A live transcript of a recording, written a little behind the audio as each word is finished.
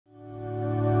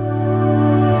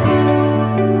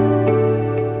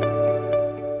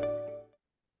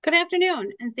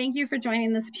afternoon, and thank you for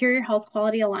joining the Superior Health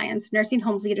Quality Alliance Nursing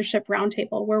Homes Leadership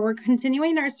Roundtable, where we're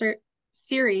continuing our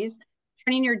series,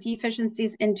 Turning Your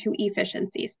Deficiencies into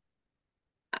Efficiencies.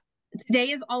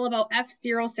 Today is all about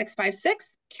F0656,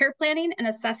 Care Planning and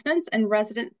Assessments and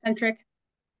Resident-Centric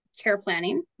Care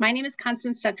Planning. My name is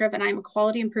Constance Stetrov, and I'm a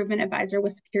Quality Improvement Advisor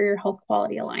with Superior Health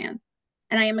Quality Alliance.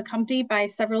 And I am accompanied by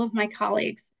several of my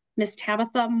colleagues. Ms.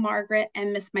 Tabitha, Margaret,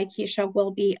 and Ms. Mikesha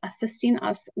will be assisting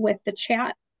us with the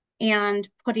chat and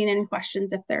putting in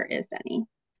questions if there is any.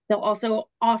 They'll also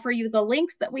offer you the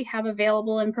links that we have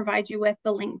available and provide you with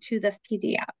the link to this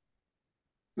PDF.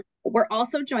 We're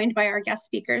also joined by our guest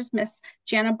speakers, Ms.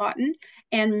 Jana Boughton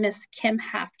and Ms. Kim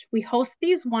Heft. We host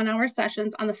these one-hour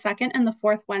sessions on the second and the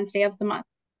fourth Wednesday of the month.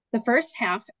 The first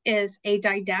half is a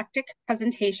didactic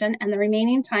presentation, and the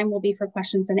remaining time will be for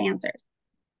questions and answers.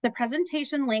 The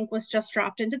presentation link was just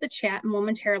dropped into the chat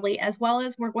momentarily, as well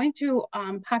as we're going to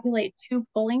populate 2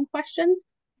 polling questions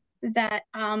that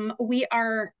we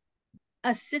are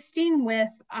assisting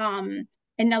with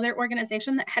another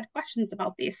organization that had questions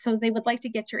about these. So they would like to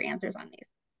get your answers on these.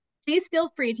 Please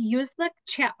feel free to use the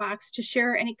chat box to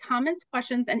share any comments,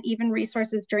 questions, and even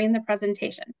resources during the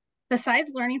presentation.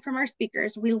 Besides learning from our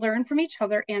speakers, we learn from each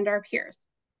other and our peers.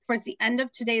 Towards the end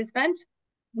of today's event,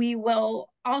 we will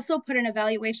also put an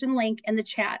evaluation link in the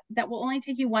chat that will only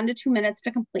take you 1 to 2 minutes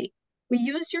to complete. We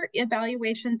use your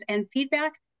evaluations and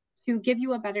feedback to give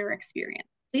you a better experience.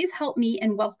 Please help me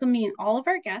in welcoming all of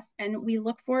our guests, and we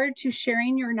look forward to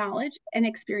sharing your knowledge and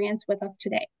experience with us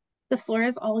today. The floor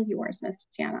is all yours, Ms.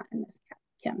 Jana and Ms.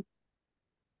 Kim.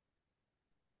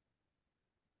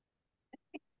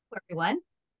 Hello, everyone.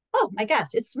 Oh my gosh,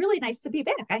 it's really nice to be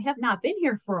back. I have not been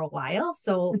here for a while.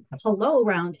 So hello,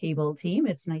 Roundtable team.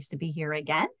 It's nice to be here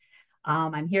again.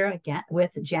 I'm here again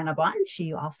with Jana Boughton.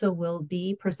 She also will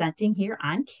be presenting here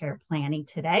on care planning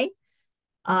today.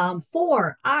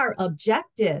 For our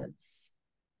objectives,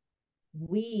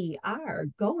 we are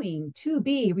going to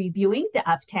be reviewing the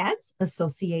F tags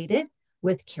associated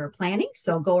with care planning.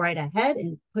 So go right ahead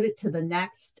and put it to the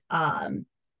next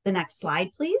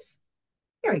slide, please.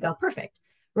 Here we go, perfect.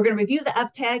 We're going to review the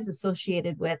F tags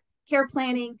associated with care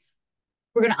planning.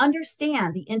 We're going to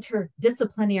understand the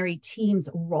interdisciplinary team's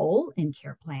role in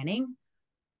care planning.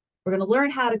 We're going to learn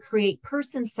how to create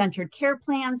person-centered care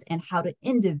plans and how to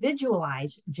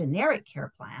individualize generic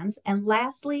care plans. And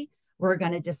lastly, we're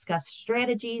going to discuss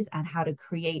strategies on how to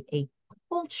create a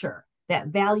culture that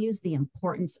values the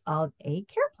importance of a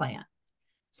care plan.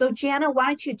 So Jana, why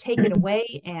don't you take it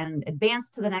away and advance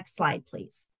to the next slide,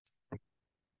 please.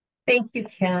 Thank you,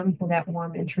 Kim, for that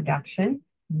warm introduction.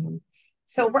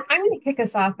 So I'm going to kick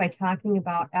us off by talking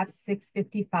about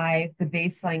F655, the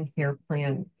baseline care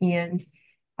plan. And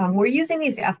we're using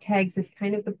these F tags as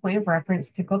kind of the point of reference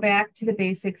to go back to the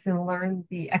basics and learn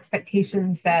the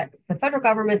expectations that the federal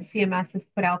government, CMS, has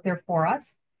put out there for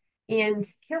us. And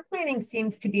care planning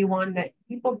seems to be one that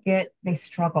people they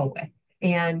struggle with.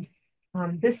 And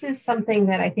this is something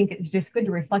that I think is just good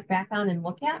to reflect back on and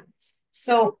look at.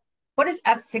 So what does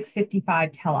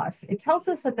F655 tell us? It tells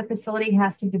us that the facility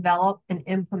has to develop and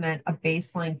implement a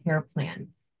baseline care plan,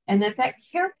 and that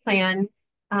care plan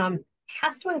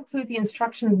has to include the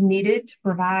instructions needed to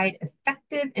provide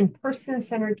effective and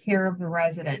person-centered care of the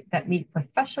resident that meet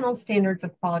professional standards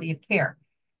of quality of care.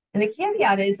 And the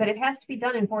caveat is that it has to be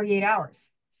done in 48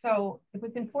 hours. So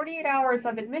within 48 hours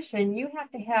of admission, you have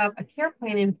to have a care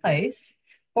plan in place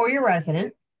for your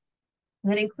resident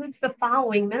that includes the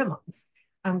following minimums.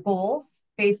 Goals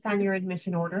based on your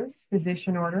admission orders,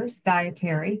 physician orders,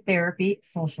 dietary, therapy,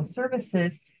 social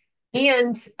services,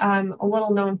 and a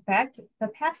little known fact, the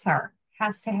PASAR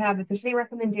has to have, if there's any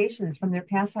recommendations from their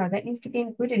PASAR, that needs to be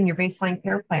included in your baseline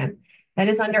care plan. That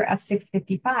is under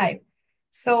F655.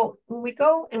 So when we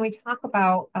go and we talk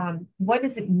about what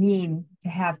does it mean to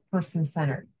have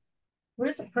person-centered? What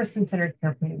does a person-centered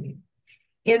care plan mean?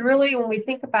 And really, when we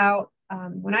think about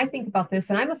when I think about this,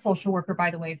 and I'm a social worker,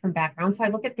 by the way, from background, so I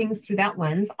look at things through that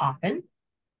lens often.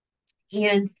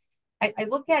 And I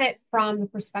look at it from the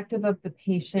perspective of the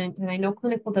patient, and I know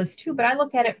clinical does too, but I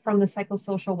look at it from the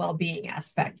psychosocial well-being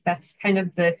aspect. That's kind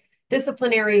of the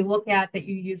disciplinary look at that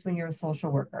you use when you're a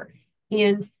social worker.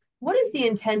 And what is the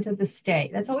intent of the stay?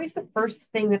 That's always the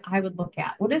first thing that I would look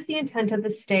at. What is the intent of the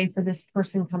stay for this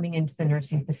person coming into the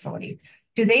nursing facility?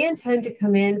 Do they intend to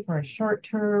come in for a short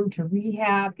term, to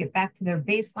rehab, get back to their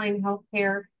baseline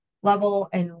healthcare level,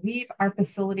 and leave our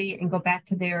facility and go back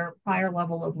to their prior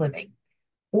level of living?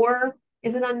 Or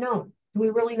is it unknown? Do we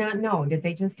really not know? Did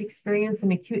they just experience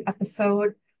an acute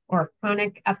episode, or a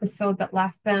chronic episode that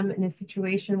left them in a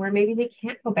situation where maybe they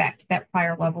can't go back to that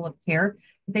prior level of care.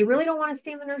 They really don't want to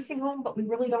stay in the nursing home, but we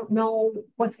really don't know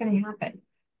what's going to happen.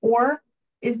 Or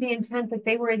is the intent that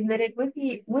they were admitted with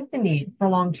the need for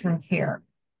long-term care?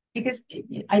 Because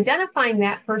identifying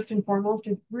that first and foremost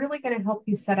is really going to help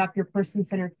you set up your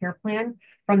person-centered care plan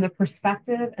from the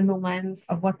perspective and the lens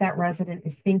of what that resident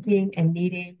is thinking and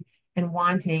needing and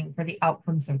wanting for the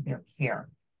outcomes of their care.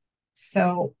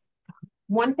 So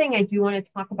one thing I do want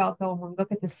to talk about, though, when we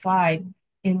look at this slide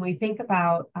and we think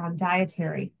about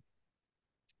dietary,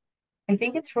 I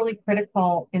think it's really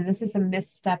critical, and this is a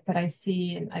misstep that I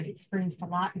see and I've experienced a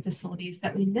lot in facilities,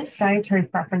 that we miss dietary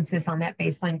preferences on that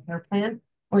baseline care plan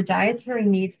or dietary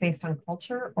needs based on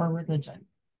culture or religion.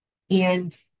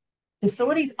 And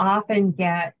facilities often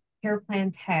get care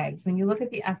plan tags. When you look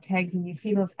at the F tags and you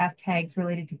see those F tags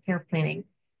related to care planning,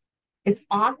 it's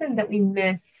often that we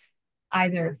miss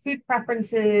either food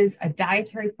preferences, a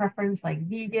dietary preference like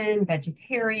vegan,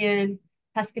 vegetarian,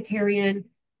 pescatarian,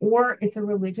 or it's a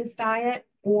religious diet,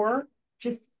 or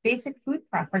just basic food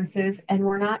preferences, and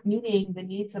we're not meeting the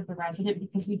needs of the resident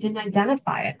because we didn't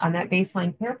identify it on that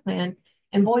baseline care plan.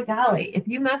 And boy, golly, if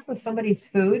you mess with somebody's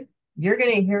food, you're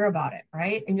going to hear about it,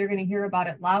 right? And you're going to hear about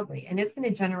it loudly, and it's going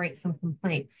to generate some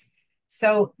complaints.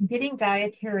 So getting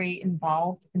dietary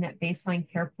involved in that baseline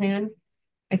care plan,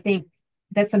 I think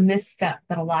that's a misstep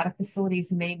that a lot of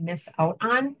facilities may miss out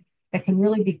on that can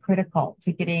really be critical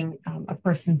to getting a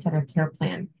person-centered care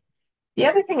plan. The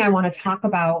other thing I want to talk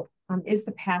about is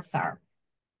the PASSR.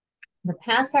 The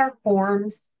PASSR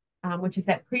forms, which is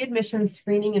that pre-admission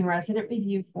screening and resident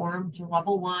review form, which are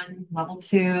level 1, level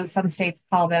 2, some states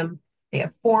call them, they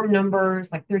have form numbers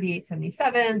like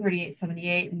 3877,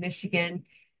 3878 in Michigan.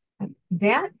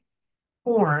 That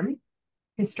form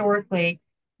historically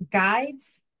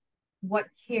guides what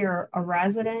care a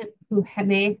resident who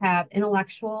may have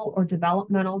intellectual or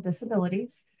developmental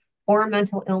disabilities or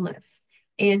mental illness.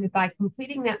 And by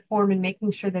completing that form and making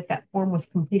sure that that form was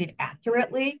completed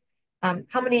accurately,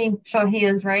 how many, show of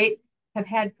hands, right, have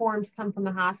had forms come from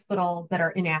the hospital that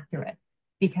are inaccurate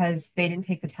because they didn't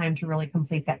take the time to really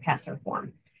complete that PASSR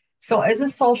form? So as a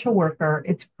social worker,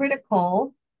 it's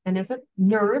critical, and as a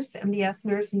nurse,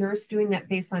 MDS nurse doing that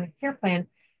baseline of care plan,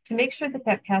 to make sure that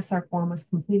that PASSR form was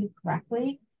completed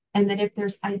correctly, and that if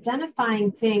there's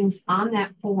identifying things on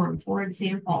that form, for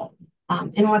example,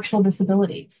 intellectual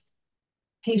disabilities,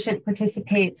 patient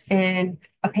participates in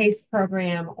a PACE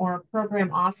program or a program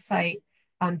offsite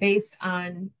based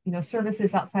on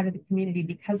services outside of the community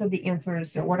because of the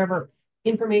answers or whatever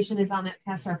information is on that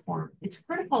PASSR form, it's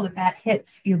critical that that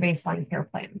hits your baseline care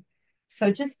plan.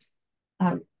 So just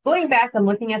going back and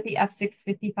looking at the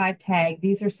F655 tag,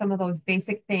 these are some of those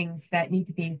basic things that need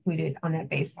to be included on that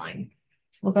baseline.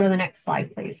 So we'll go to the next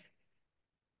slide, please.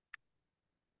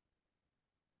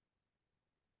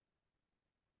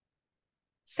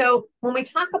 So when we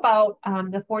talk about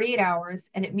the 48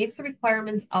 hours and it meets the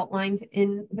requirements outlined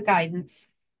in the guidance,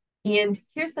 and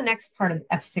here's the next part of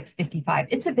F655.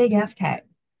 It's a big F tag.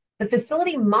 The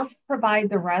facility must provide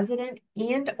the resident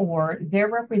and or their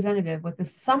representative with a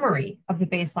summary of the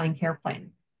baseline care plan.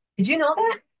 Did you know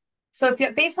that? So if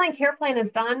your baseline care plan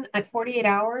is done at 48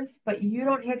 hours, but you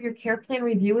don't have your care plan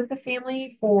review with the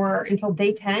family until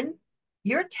day 10,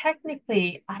 you're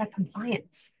technically out of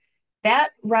compliance. That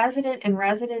resident and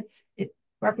resident's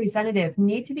representative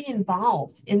need to be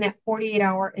involved in that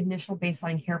 48-hour initial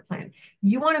baseline care plan.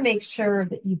 You want to make sure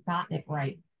that you've gotten it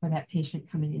right for that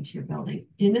patient coming into your building.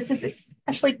 And this is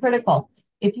especially critical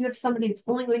if you have somebody that's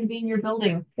only going to be in your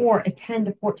building for a 10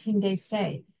 to 14-day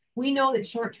stay. We know that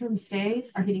short-term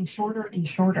stays are getting shorter and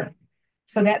shorter.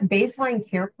 So that baseline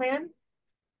care plan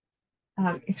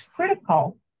is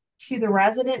critical to the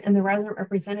resident and the resident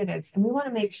representatives. And we want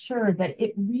to make sure that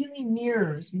it really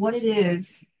mirrors what it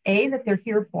is, A, that they're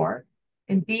here for,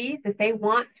 and B, that they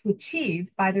want to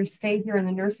achieve by their stay here in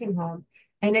the nursing home.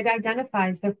 And it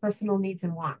identifies their personal needs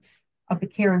and wants of the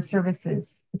care and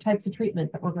services, the types of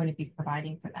treatment that we're going to be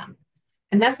providing for them.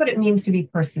 And that's what it means to be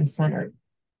person-centered.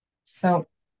 So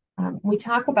we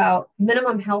talk about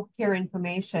minimum health care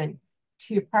information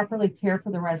to properly care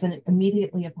for the resident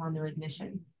immediately upon their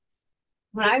admission.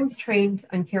 When I was trained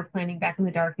on care planning back in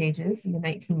the dark ages in the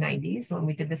 1990s, when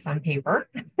we did this on paper,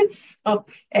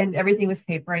 and everything was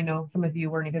paper. I know some of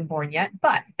you weren't even born yet,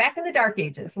 but back in the dark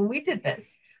ages, when we did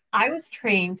this, I was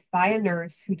trained by a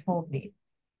nurse who told me,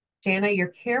 Jana, your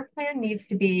care plan needs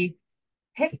to be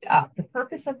picked up. The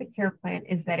purpose of the care plan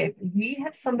is that if we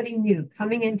have somebody new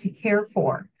coming in to care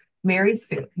for Mary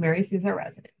Sue's our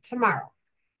resident, tomorrow,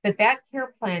 that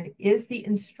care plan is the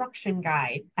instruction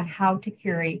guide on how to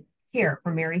carry care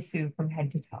for Mary Sue from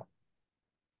head to toe.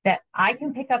 That I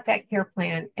can pick up that care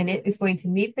plan and it is going to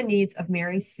meet the needs of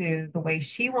Mary Sue the way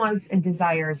she wants and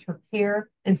desires her care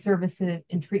and services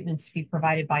and treatments to be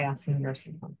provided by us in the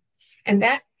nursing home. And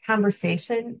that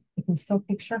conversation, I can still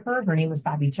picture her. Her name was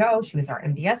Bobby Joe. She was our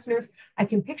MDS nurse. I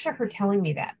can picture her telling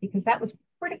me that because that was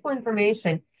critical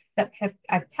information that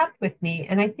I've kept with me.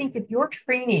 And I think if you're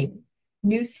training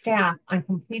new staff on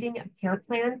completing a care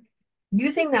plan,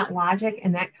 using that logic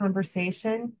and that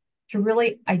conversation to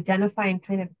really identify and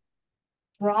kind of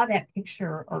draw that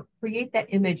picture or create that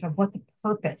image of what the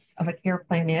purpose of a care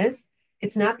plan is.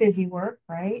 It's not busy work,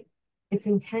 right? It's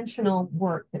intentional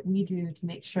work that we do to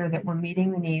make sure that we're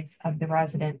meeting the needs of the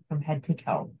resident from head to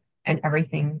toe and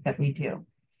everything that we do.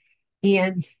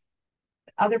 And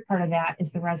the other part of that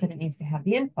is the resident needs to have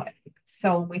the input.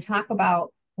 So when we talk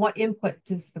about what input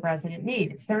does the resident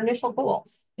need, it's their initial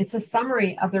goals. It's a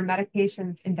summary of their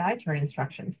medications and dietary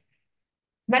instructions.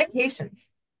 Medications.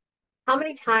 How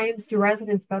many times do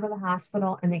residents go to the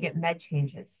hospital and they get med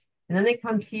changes? And then they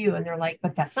come to you and they're like,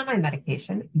 but that's not my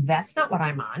medication. That's not what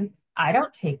I'm on. I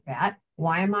don't take that.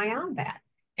 Why am I on that?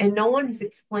 And no one has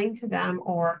explained to them,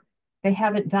 or they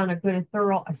haven't done a good and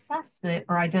thorough assessment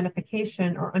or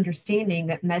identification or understanding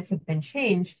that meds have been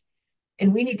changed.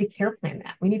 And we need to care plan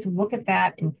that. We need to look at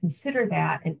that and consider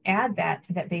that and add that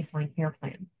to that baseline care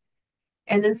plan.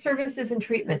 And then services and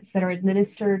treatments that are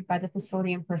administered by the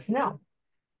facility and personnel.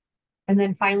 And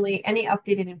then finally, any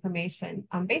updated information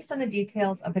based on the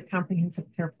details of the comprehensive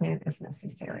care plan as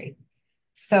necessary.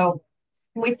 So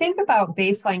when we think about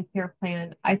baseline care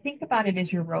plan, I think about it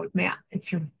as your roadmap.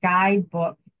 It's your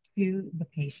guidebook to the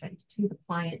patient, to the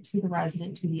client, to the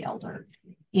resident, to the elder.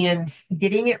 And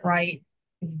getting it right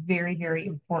is very, very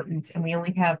important. And we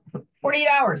only have 48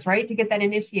 hours, right, to get that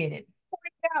initiated.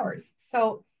 48 hours.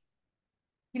 So,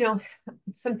 you know,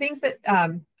 some things that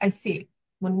I see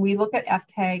when we look at F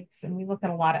tags, and we look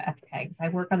at a lot of F tags. I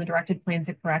work on the directed plans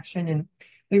of correction, and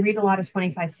we read a lot of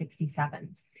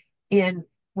 2567s. And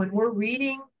when we're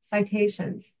reading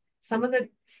citations, some of the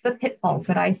pitfalls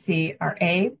that I see are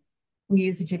A, we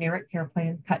use a generic care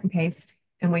plan, cut and paste,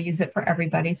 and we use it for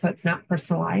everybody, so it's not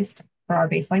personalized for our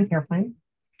baseline care plan.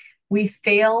 We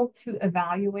fail to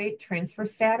evaluate transfer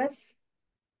status.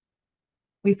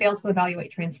 We fail to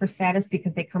evaluate transfer status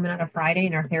because they come in on a Friday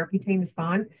and our therapy team is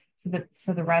gone.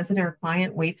 So the resident or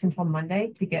client waits until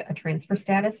Monday to get a transfer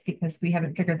status because we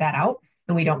haven't figured that out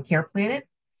and we don't care plan it.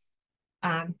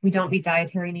 We don't meet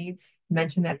dietary needs.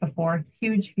 Mentioned that before.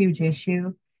 Huge, huge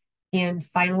issue. And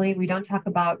finally, we don't talk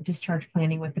about discharge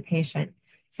planning with the patient.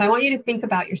 So I want you to think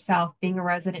about yourself being a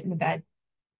resident in the bed,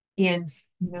 and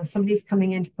somebody's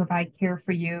coming in to provide care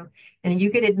for you, and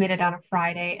you get admitted on a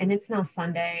Friday and it's now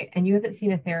Sunday and you haven't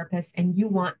seen a therapist and you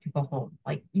want to go home.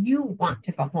 Like, you want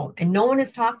to go home and no one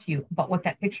has talked to you about what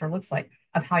that picture looks like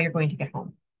of how you're going to get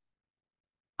home.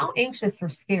 How anxious or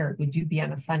scared would you be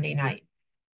on a Sunday night?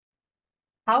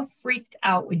 How freaked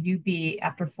out would you be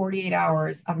after 48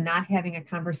 hours of not having a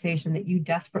conversation that you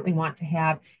desperately want to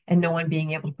have and no one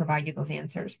being able to provide you those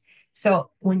answers?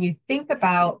 So when you think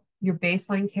about your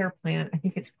baseline care plan, I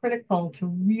think it's critical to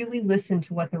really listen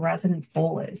to what the resident's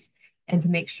goal is and to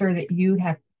make sure that you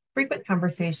have frequent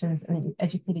conversations and that you've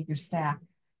educated your staff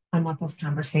on what those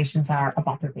conversations are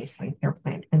about their baseline care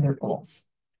plan and their goals.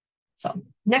 So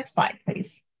next slide,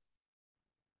 please.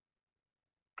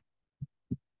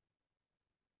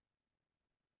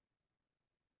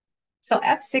 So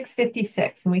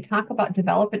F656, and we talk about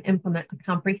develop and implement a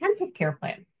comprehensive care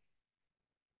plan.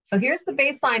 So here's the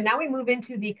baseline. Now we move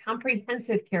into the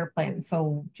comprehensive care plan.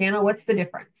 So Jana, what's the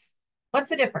difference? What's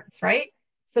the difference, right?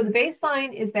 So the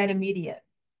baseline is that immediate.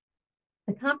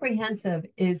 The comprehensive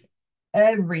is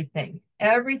everything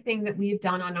that we've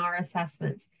done on our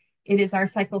assessments. It is our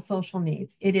psychosocial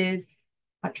needs. It is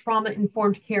a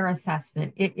trauma-informed care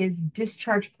assessment. It is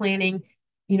discharge planning,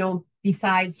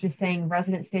 besides just saying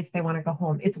resident states they want to go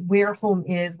home. It's where home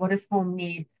is, what does home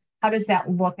need, how does that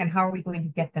look, and how are we going to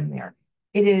get them there?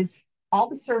 It is all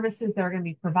the services that are going to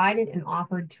be provided and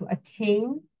offered to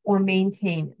attain or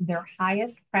maintain their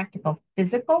highest practical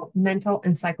physical, mental,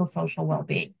 and psychosocial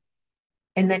well-being.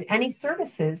 And then any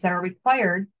services that are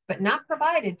required but not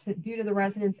provided due to the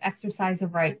resident's exercise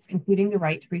of rights, including the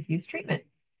right to refuse treatment.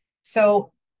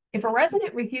 So if a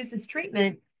resident refuses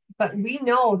treatment, but we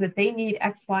know that they need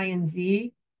X, Y, and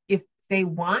Z, if they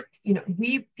want,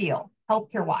 we feel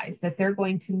healthcare-wise that they're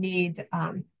going to need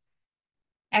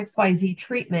XYZ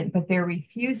treatment, but they're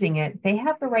refusing it, they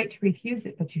have the right to refuse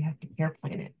it, but you have to care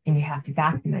plan it and you have to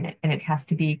document it. And it has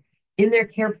to be in their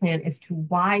care plan as to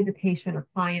why the patient or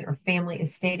client or family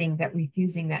is stating that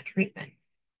refusing that treatment.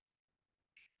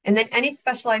 And then any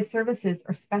specialized services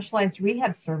or specialized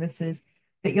rehab services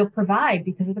that you'll provide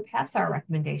because of the PASSAR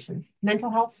recommendations, mental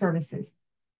health services.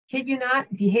 Kid you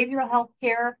not, behavioral health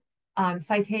care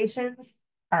citations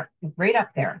are right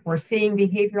up there. We're seeing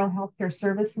behavioral health care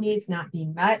service needs not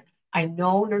being met. I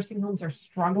know nursing homes are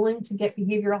struggling to get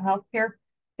behavioral health care.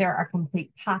 There are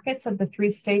complete pockets of the 3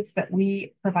 states that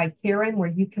we provide care in where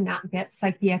you cannot get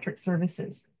psychiatric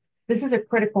services. This is a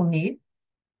critical need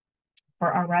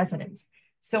for our residents.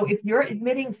 So if you're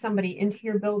admitting somebody into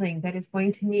your building that is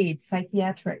going to need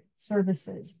psychiatric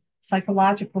services,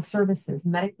 psychological services,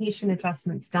 medication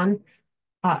adjustments done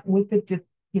with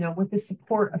the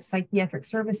support of psychiatric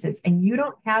services, and you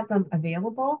don't have them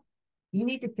available, you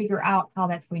need to figure out how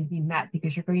that's going to be met,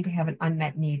 because you're going to have an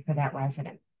unmet need for that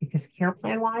resident, because care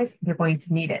plan wise, they're going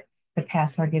to need it. The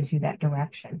PASSAR gives you that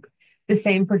direction. The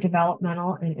same for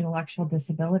developmental and intellectual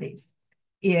disabilities.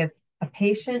 If a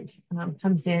patient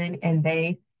comes in and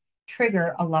they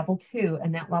trigger a level 2,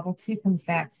 and that level 2 comes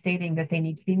back stating that they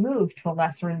need to be moved to a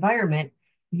lesser environment,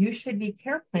 you should be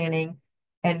care planning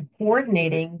and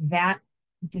coordinating that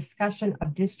discussion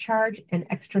of discharge and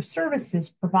extra services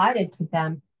provided to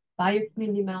them by your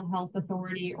community mental health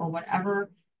authority or whatever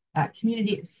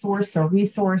community source or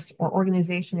resource or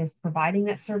organization is providing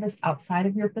that service outside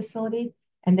of your facility.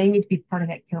 And they need to be part of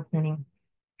that care planning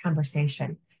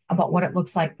conversation about what it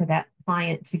looks like for that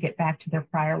client to get back to their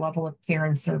prior level of care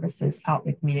and services out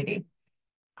in the community.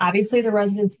 Obviously, the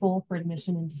resident's goal for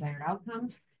admission and desired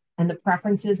outcomes, and the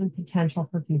preferences and potential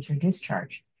for future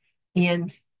discharge.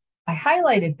 And I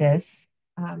highlighted this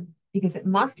because it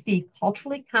must be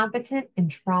culturally competent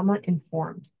and trauma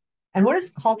informed. And what does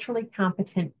culturally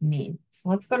competent mean? So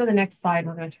let's go to the next slide.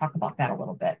 We're going to talk about that a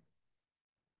little bit.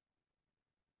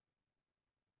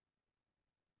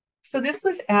 So this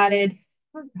was added,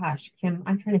 oh gosh, Kim,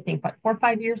 I'm trying to think, but 4 or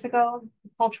 5 years ago,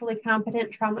 culturally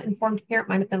competent, trauma-informed care. It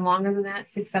might have been longer than that,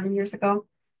 6, 7 years ago.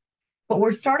 But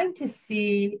we're starting to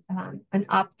see an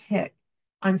uptick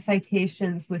on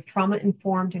citations with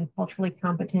trauma-informed and culturally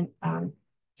competent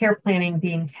care planning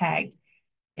being tagged.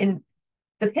 And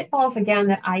the pitfalls, again,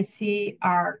 that I see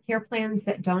are care plans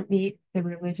that don't meet the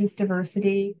religious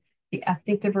diversity, the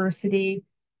ethnic diversity,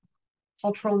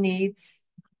 cultural needs,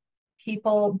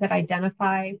 people that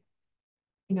identify,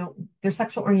 their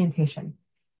sexual orientation,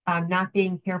 not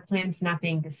being care planned, not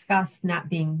being discussed,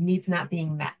 needs not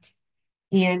being met.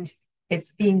 And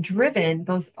it's being driven,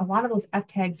 a lot of those F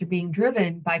tags are being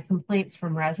driven by complaints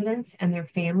from residents and their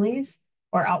families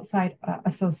or outside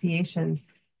associations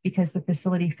because the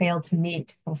facility failed to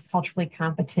meet those culturally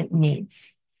competent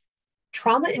needs.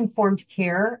 Trauma-informed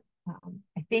care,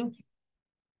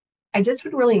 I just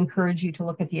would really encourage you to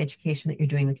look at the education that you're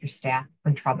doing with your staff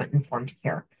on trauma-informed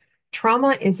care.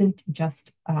 Trauma isn't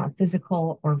just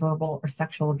physical or verbal or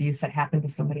sexual abuse that happened to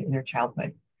somebody in their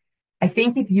childhood. I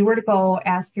think if you were to go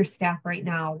ask your staff right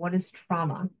now, what is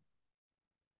trauma?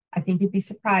 I think you'd be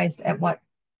surprised at what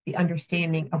the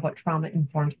understanding of what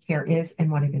trauma-informed care is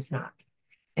and what it is not.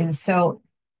 And so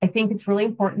I think it's really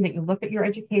important that you look at your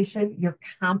education, your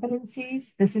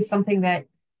competencies. This is something that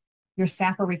your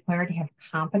staff are required to have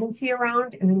competency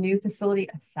around in the new facility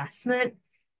assessment.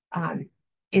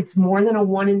 It's more than a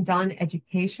one and done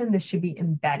education. This should be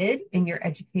embedded in your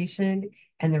education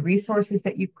and the resources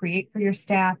that you create for your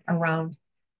staff around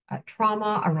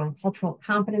trauma, around cultural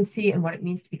competency and what it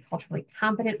means to be culturally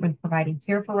competent when providing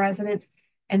care for residents.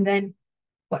 And then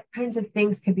what kinds of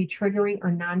things can be triggering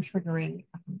or non-triggering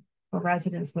for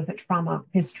residents with a trauma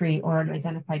history or an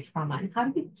identified trauma. And how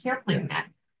do you care plan that?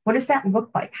 What does that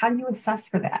look like? How do you assess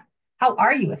for that? How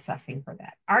are you assessing for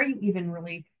that? Are you even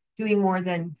really doing more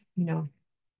than,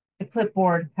 the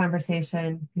clipboard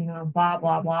conversation, blah,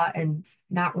 blah, blah, and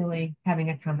not really having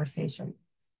a conversation?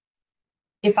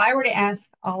 If I were to ask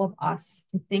all of us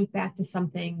to think back to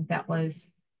something that was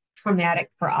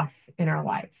traumatic for us in our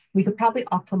lives, we could probably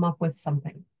all come up with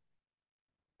something.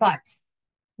 But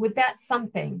would that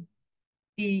something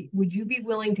would you be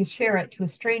willing to share it to a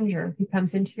stranger who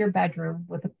comes into your bedroom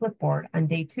with a clipboard on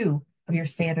day 2 of your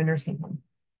stay at a nursing home?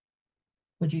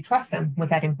 Would you trust them with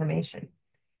that information?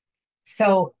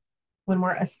 So when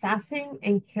we're assessing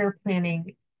and care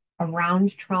planning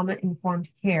around trauma-informed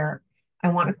care, I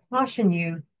want to caution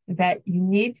you that you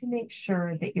need to make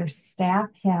sure that your staff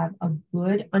have a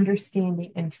good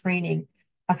understanding and training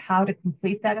of how to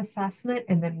complete that assessment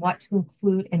and then what to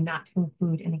include and not to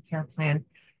include in a care plan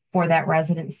for that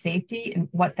resident's safety and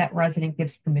what that resident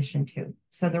gives permission to.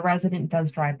 So the resident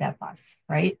does drive that bus,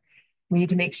 right? We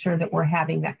need to make sure that we're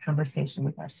having that conversation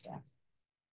with our staff.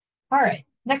 All right,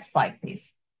 next slide,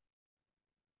 please.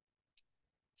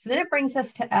 So then it brings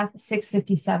us to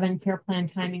F657, care plan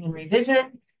timing and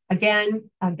revision. Again,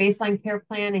 a baseline care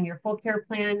plan and your full care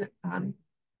plan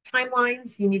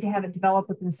timelines, you need to have it developed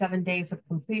within 7 days of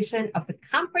completion of the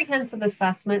comprehensive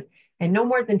assessment and no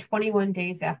more than 21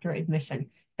 days after admission.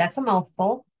 That's a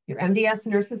mouthful. Your MDS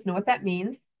nurses know what that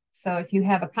means. So if you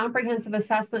have a comprehensive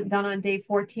assessment done on day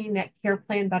 14, that care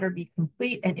plan better be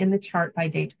complete and in the chart by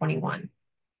day 21.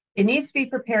 It needs to be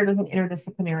prepared with an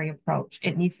interdisciplinary approach.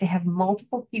 It needs to have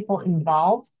multiple people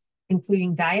involved,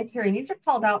 including dietary, and these are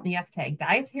called out in the FTAG,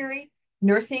 dietary,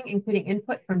 nursing, including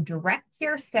input from direct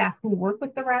care staff who work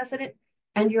with the resident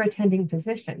and your attending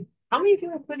physician. How many of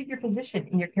you included your physician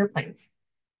in your care plans?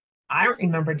 I don't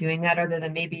remember doing that other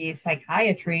than maybe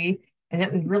psychiatry, and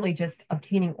that was really just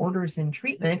obtaining orders and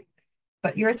treatment.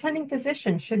 But your attending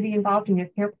physician should be involved in your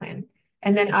care plan.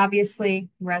 And then obviously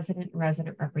resident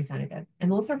representative.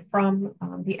 And those are from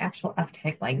the actual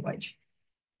FTAG language.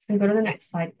 So go to the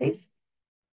next slide, please.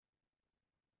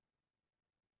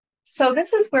 So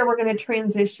this is where we're going to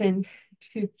transition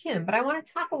to Kim, but I want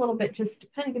to talk a little bit, just to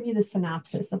kind of give you the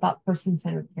synopsis about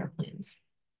person-centered care plans.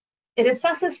 It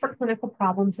assesses for clinical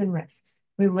problems and risks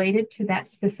related to that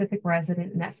specific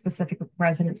resident and that specific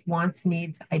resident's wants,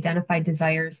 needs, identified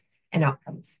desires, and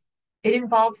outcomes. It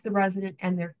involves the resident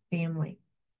and their family.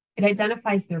 It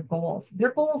identifies their goals.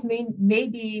 Their goals may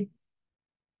be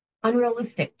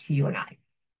unrealistic to you and I.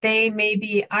 They may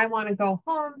be, I want to go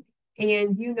home,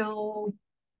 and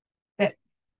that,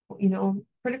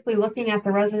 critically looking at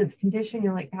the resident's condition,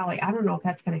 you're like, golly, I don't know if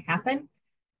that's going to happen.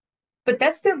 But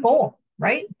that's their goal,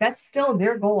 right? That's still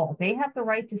their goal. They have the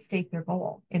right to state their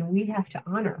goal, and we have to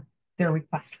honor their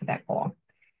request for that goal.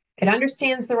 It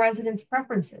understands the resident's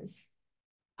preferences.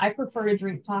 I prefer to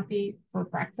drink coffee for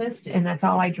breakfast, and that's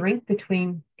all I drink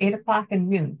between 8 o'clock and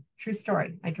noon. True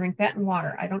story. I drink that and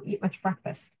water. I don't eat much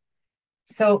breakfast.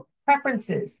 So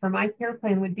preferences for my care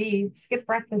plan would be skip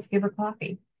breakfast, give her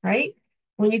coffee, right?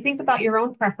 When you think about your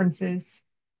own preferences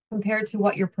compared to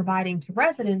what you're providing to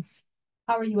residents,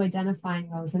 how are you identifying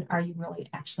those, and are you really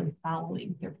actually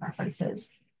following their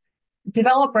preferences?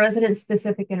 Develop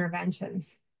resident-specific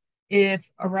interventions.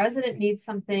 If a resident needs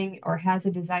something or has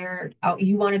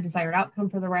you want a desired outcome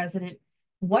for the resident,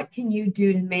 what can you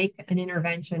do to make an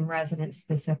intervention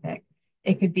resident-specific?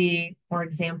 It could be, for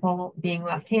example, being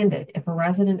left-handed. If a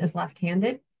resident is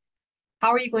left-handed, how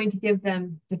are you going to give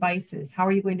them devices? How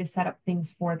are you going to set up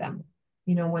things for them?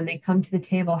 When they come to the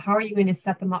table, how are you going to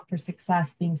set them up for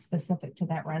success being specific to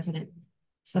that resident?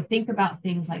 So think about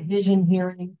things like vision,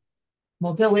 hearing,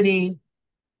 mobility,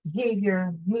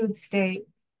 behavior, mood state,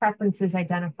 preferences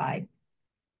identified.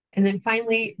 And then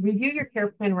finally, review your care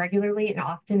plan regularly and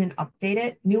often and update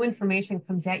it. New information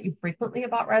comes at you frequently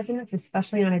about residents,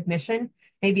 especially on admission.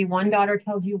 Maybe one daughter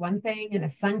tells you one thing and a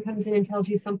son comes in and tells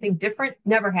you something different.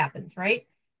 Never happens, right?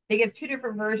 They give two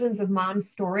different versions of mom's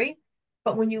story.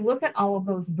 But when you look at all of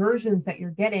those versions that you're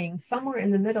getting, somewhere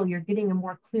in the middle, you're getting a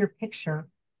more clear picture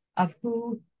of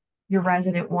who your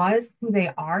resident was, who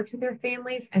they are to their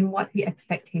families, and what the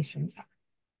expectations are.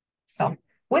 So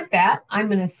with that, I'm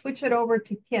going to switch it over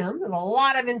to Kim. There's a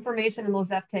lot of information in those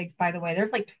FTAGs, by the way.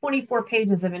 There's like 24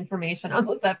 pages of information on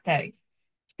those FTAGs,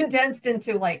 condensed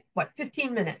into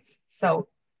 15 minutes. So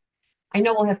I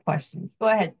know we'll have questions. Go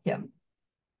ahead, Kim.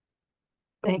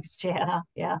 Thanks, Jana.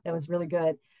 Yeah, that was really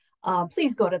good.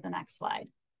 Please go to the next slide.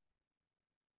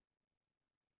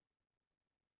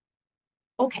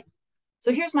 Okay,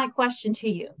 so here's my question to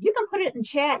you. You can put it in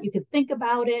chat. You can think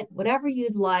about it, whatever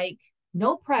you'd like.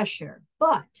 No pressure.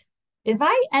 But if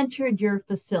I entered your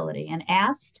facility and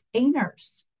asked a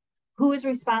nurse who is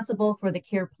responsible for the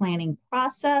care planning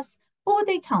process, what would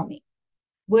they tell me?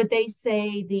 Would they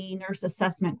say the nurse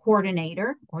assessment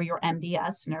coordinator or your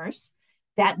MDS nurse?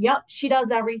 That, yep, she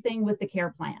does everything with the care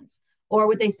plans. Or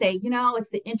would they say, it's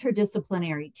the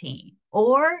interdisciplinary team?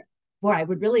 Or I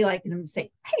would really like them to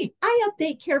say, hey, I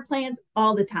update care plans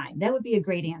all the time. That would be a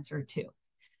great answer too.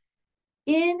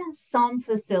 In some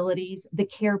facilities, the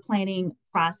care planning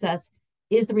process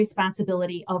is the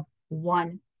responsibility of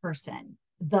one person,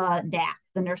 the NAC,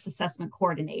 the nurse assessment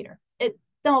coordinator.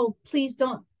 No, please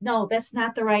don't. No, that's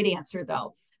not the right answer,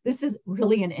 though. This is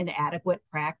really an inadequate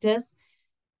practice.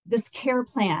 This care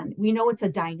plan, we know it's a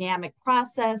dynamic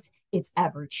process. It's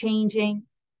ever changing.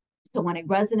 So when a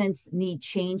resident's need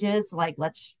changes, like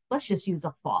let's just use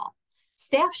a fall,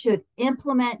 staff should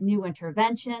implement new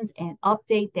interventions and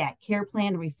update that care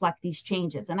plan to reflect these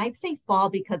changes. And I say fall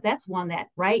because that's one that,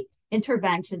 right,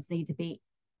 interventions need to be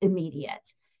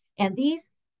immediate. And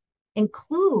these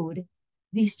include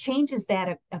these changes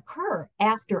that occur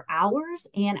after hours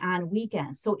and on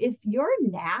weekends. So if your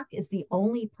NAC is the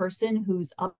only person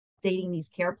who's updating these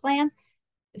care plans,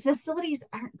 facilities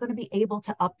aren't going to be able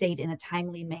to update in a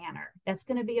timely manner. That's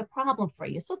going to be a problem for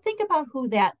you. So think about who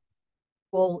that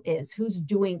role is, who's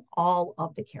doing all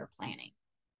of the care planning.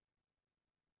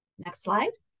 Next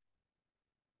slide.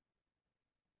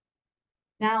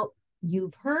 Now,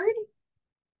 you've heard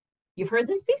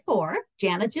this before.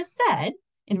 Jana just said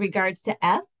in regards to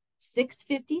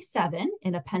F657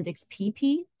 in Appendix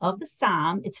PP of the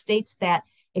SOM, it states that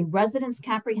a resident's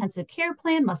comprehensive care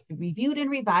plan must be reviewed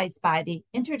and revised by the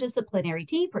interdisciplinary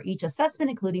team for each assessment,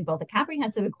 including both a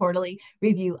comprehensive and quarterly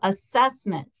review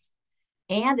assessments.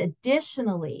 And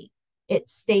additionally, it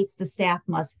states the staff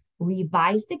must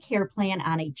revise the care plan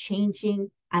on changing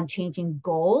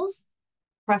goals,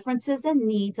 preferences, and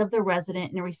needs of the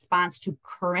resident in response to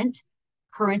current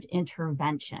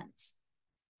interventions.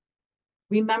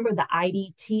 Remember, the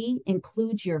IDT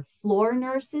includes your floor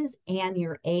nurses and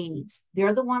your aides.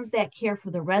 They're the ones that care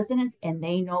for the residents, and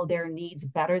they know their needs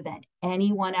better than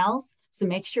anyone else. So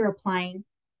make sure applying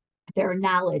their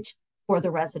knowledge for the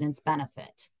residents'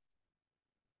 benefit.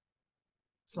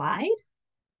 Slide.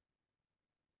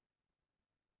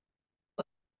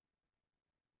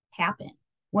 Happen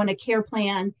when a care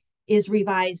plan is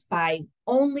revised by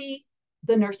only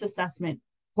the nurse assessment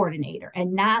coordinator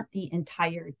and not the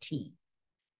entire team?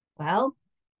 Well,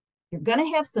 you're going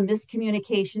to have some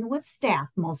miscommunication with staff,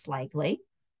 most likely.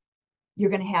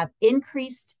 You're going to have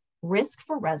increased risk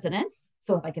for residents.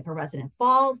 So like if a resident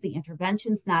falls, the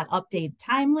intervention's not updated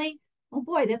timely, oh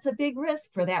boy, that's a big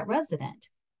risk for that resident.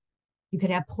 You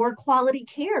could have poor quality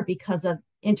care because of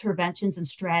interventions and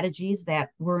strategies that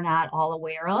we're not all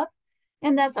aware of.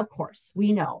 And that's, of course,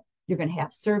 we know you're going to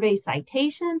have survey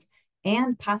citations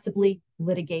and possibly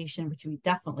litigation, which we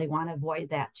definitely want to avoid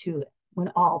that too, when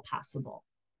all possible.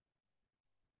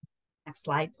 Next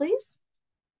slide, please.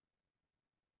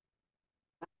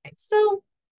 Okay, so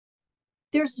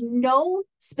there's no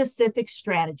specific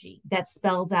strategy that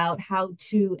spells out how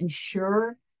to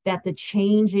ensure that the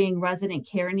changing resident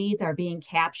care needs are being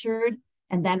captured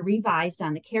and then revised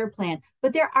on the care plan.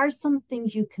 But there are some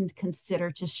things you can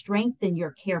consider to strengthen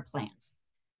your care plans.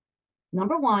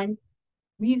 Number one,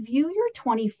 review your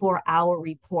 24-hour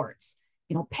reports.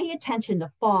 Pay attention to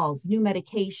falls, new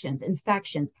medications,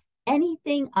 infections,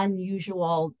 anything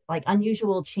unusual, like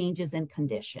unusual changes in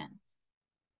condition.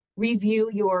 Review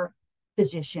your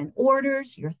physician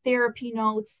orders, your therapy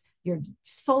notes, your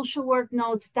social work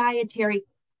notes, dietary,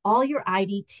 all your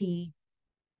IDT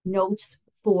notes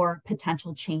for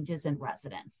potential changes in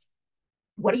residents.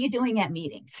 What are you doing at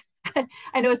meetings?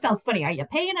 I know it sounds funny. Are you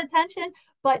paying attention?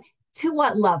 But to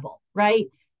what level, right?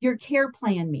 Your care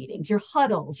plan meetings, your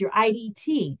huddles, your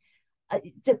IDT,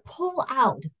 to pull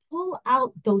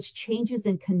out those changes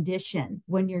in condition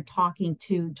when you're talking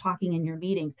in your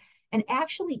meetings. And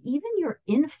actually, even your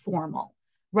informal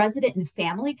resident and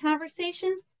family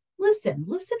conversations, listen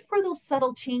for those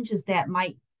subtle changes that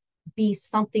might be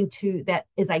something that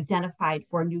is identified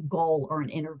for a new goal or an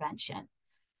intervention.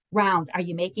 Rounds. Are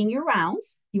you making your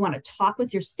rounds? You want to talk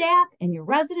with your staff and your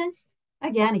residents.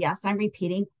 Again, yes, I'm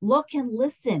repeating, look and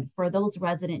listen for those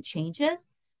resident changes.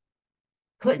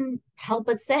 Couldn't help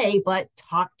but say, but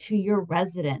talk to your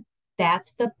resident.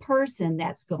 That's the person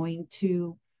that's going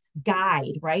to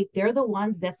guide, right? They're the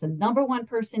ones, that's the number one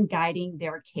person guiding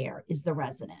their care is the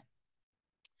resident.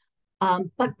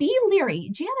 But be leery.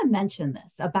 Jana mentioned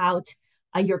this about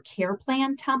your care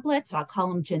plan templates. So I'll call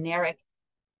them generic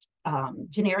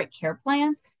care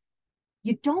plans.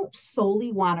 You don't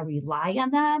solely want to rely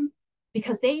on them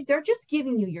because they're just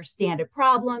giving you your standard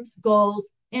problems, goals,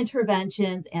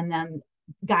 interventions, and then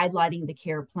guidelining the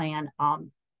care plan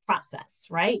process,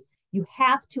 right? You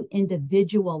have to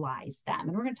individualize them.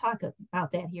 And we're going to talk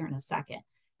about that here in a second.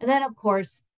 And then, of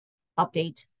course,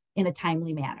 update in a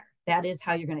timely manner. That is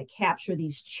how you're going to capture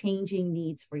these changing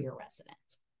needs for your resident.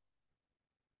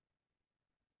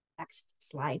 Next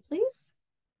slide, please.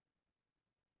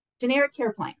 Generic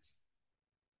care plans.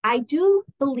 I do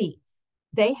believe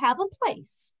they have a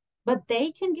place, but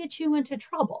they can get you into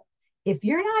trouble. If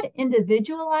you're not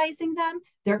individualizing them,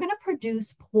 they're going to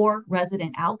produce poor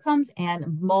resident outcomes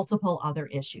and multiple other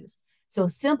issues. So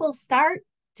simple start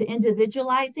to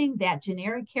individualizing that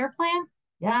generic care plan,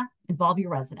 involve your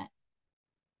resident.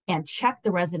 And check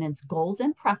the resident's goals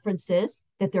and preferences,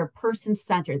 that they're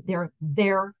person-centered, they're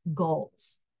their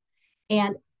goals.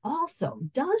 And also,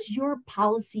 does your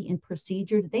policy and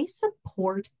procedure, do they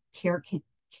support care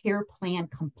plan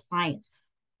compliance?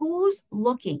 Who's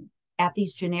looking at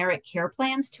these generic care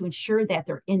plans to ensure that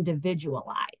they're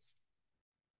individualized?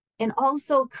 And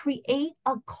also create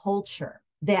a culture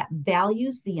that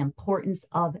values the importance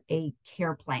of a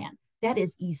care plan. That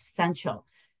is essential.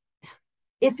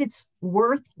 if it's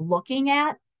worth looking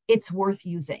at, it's worth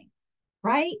using,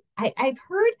 right? I've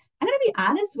heard, I'm going to be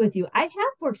honest with you. I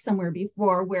have worked somewhere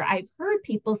before where I've heard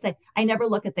people say, I never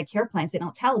look at the care plans. They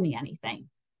don't tell me anything.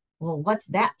 Well, what's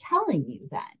that telling you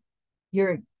then?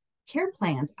 Your care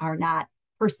plans are not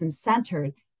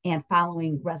person-centered and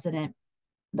following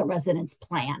the resident's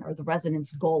plan or the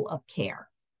resident's goal of care.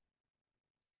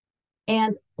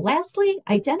 And lastly,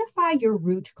 identify your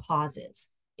root causes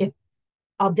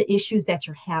of the issues that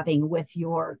you're having with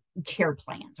your care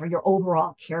plans or your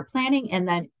overall care planning, and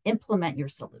then implement your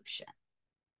solution.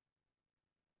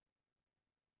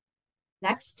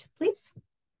 Next, please.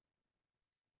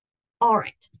 All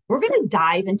right, we're going to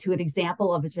dive into an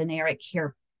example of a generic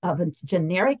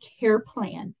care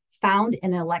plan found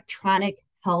in an electronic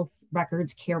health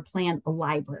records care plan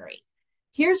library.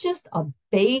 Here's just a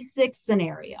basic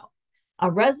scenario.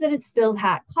 A resident spilled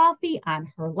hot coffee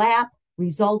on her lap,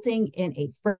 resulting in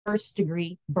a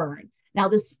first-degree burn. Now,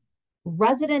 this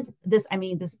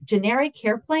generic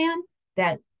care plan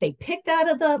that they picked out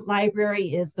of the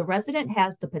library is the resident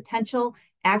has the potential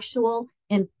actual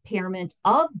impairment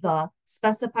of the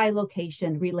specified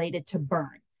location related to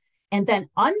burn. And then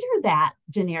under that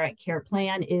generic care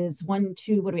plan is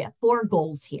 4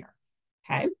 goals here,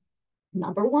 okay?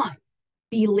 Number 1,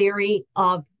 be leery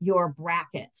of your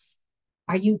brackets.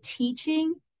 Are you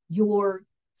teaching your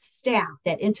staff,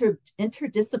 that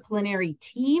interdisciplinary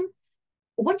team,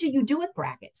 what do you do with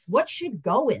brackets? What should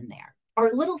go in there?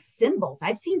 Or little symbols?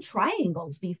 I've seen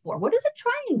triangles before. What does a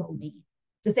triangle mean?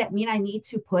 Does that mean I need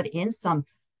to put in some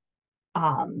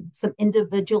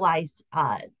individualized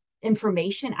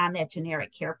information on that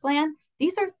generic care plan?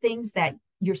 These are things that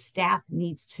your staff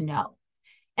needs to know.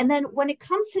 And then when it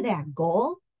comes to that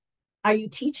goal, are you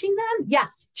teaching them?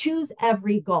 Yes, choose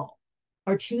every goal,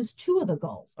 or choose 2 of the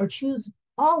goals, or choose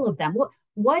all of them.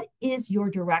 What is your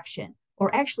direction?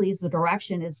 Or actually, the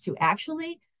direction is to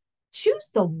actually choose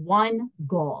the one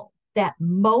goal that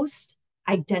most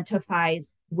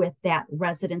identifies with that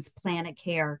resident's plan of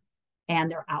care and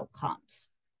their outcomes.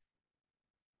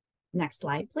 Next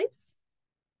slide, please.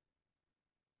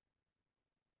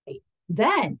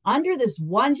 Then, under this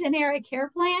one generic care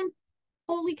plan,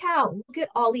 holy cow, look at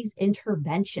all these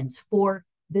interventions for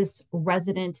this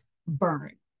resident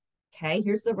burn. Okay,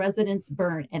 here's the resident's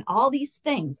burn and all these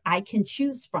things I can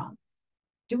choose from.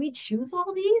 Do we choose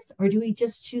all these, or do we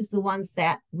just choose the ones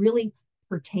that really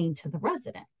pertain to the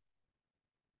resident?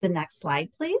 The next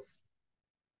slide, please.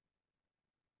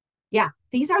 Yeah,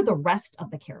 these are the rest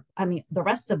of the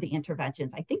rest of the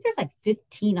interventions. I think there's like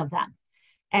 15 of them.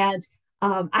 And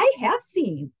I have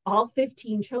seen all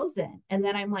 15 chosen. And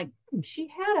then I'm like, she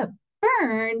had a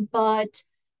burn, but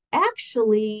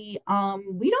actually,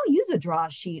 we don't use a draw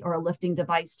sheet or a lifting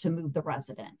device to move the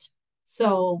resident.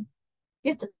 So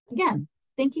it's, again,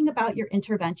 thinking about your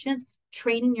interventions,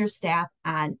 training your staff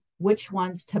on which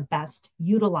ones to best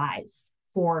utilize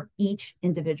for each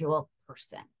individual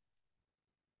person.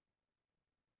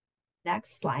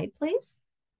 Next slide, please.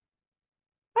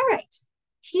 All right,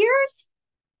 here's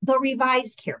the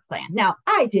revised care plan. Now,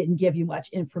 I didn't give you much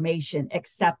information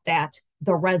except that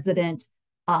the resident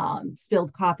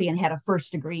spilled coffee and had a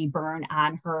first-degree burn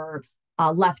on her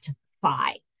left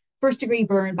thigh. First-degree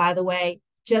burn, by the way,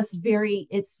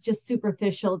 it's just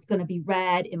superficial. It's going to be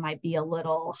red. It might be a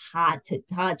little hot to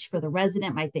touch for the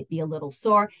resident, might be a little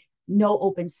sore. No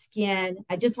open skin.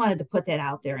 I just wanted to put that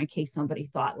out there in case somebody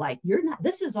thought like,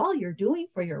 this is all you're doing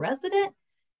for your resident.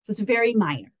 So it's very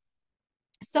minor.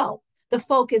 So the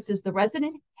focus is the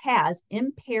resident has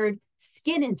impaired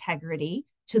skin integrity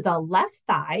to the left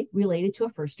thigh related to a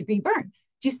first-degree burn.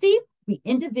 Do you see? We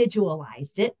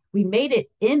individualized it. We made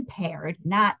it impaired,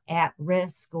 not at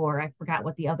risk, or I forgot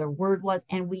what the other word was.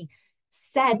 And we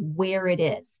said where it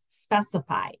is,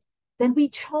 specified. Then we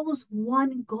chose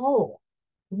one goal.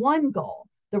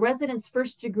 The resident's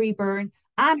first-degree burn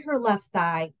on her left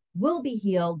thigh will be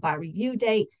healed by review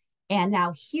date. And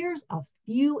now here's a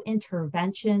few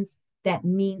interventions that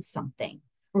mean something.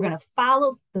 We're going to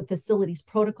follow the facility's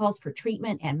protocols for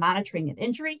treatment and monitoring of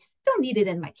injury. Don't need it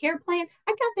in my care plan.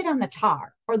 I got that on the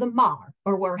TAR or the MAR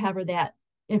or wherever that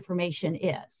information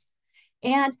is.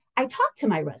 And I talked to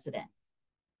my resident.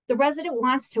 The resident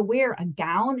wants to wear a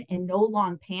gown and no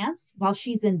long pants while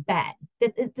she's in bed.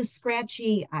 The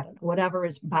scratchy, I don't know, whatever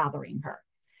is bothering her.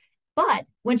 But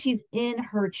when she's in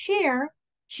her chair,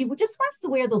 she just wants to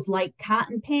wear those light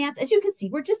cotton pants. As you can see,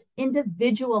 we're just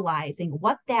individualizing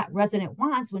what that resident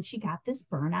wants when she got this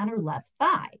burn on her left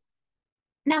thigh.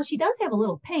 Now, she does have a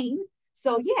little pain.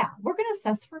 So yeah, we're going to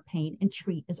assess for pain and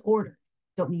treat as ordered.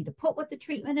 Don't need to put what the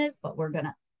treatment is, but we're going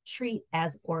to treat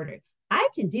as ordered. I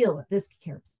can deal with this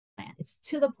care plan. It's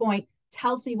to the point,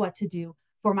 tells me what to do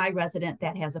for my resident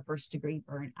that has a first-degree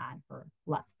burn on her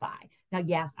left thigh. Now,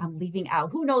 yes, I'm leaving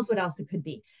out, who knows what else it could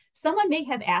be. Someone may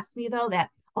have asked me though that,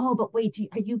 oh, but wait,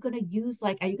 are you going to use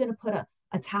are you going to put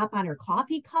a top on her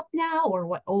coffee cup now, or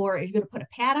what, or are you going to put a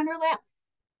pad on her lap?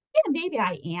 Yeah, maybe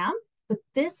I am, but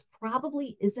this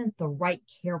probably isn't the right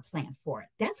care plan for it.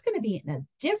 That's going to be in a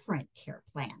different care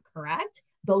plan, correct?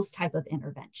 Those type of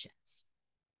interventions.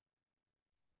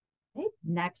 Okay,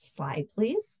 next slide,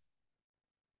 please.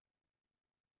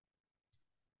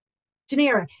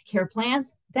 Generic care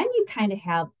plans, then you kind of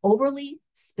have overly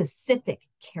specific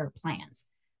care plans.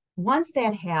 Ones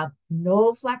that have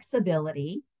no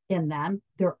flexibility in them,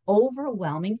 they're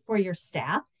overwhelming for your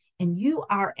staff, and you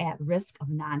are at risk of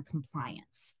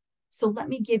non-compliance. So let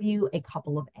me give you a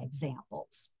couple of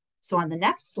examples. So on the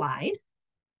next slide,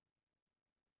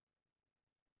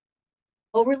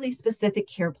 overly specific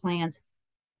care plans,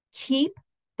 keep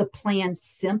the plan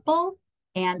simple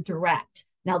and direct.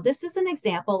 Now, this is an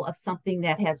example of something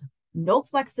that has no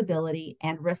flexibility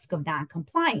and risk of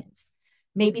non-compliance.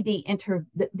 Maybe the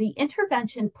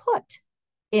intervention put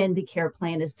in the care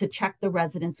plan is to check the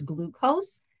resident's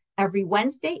glucose every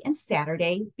Wednesday and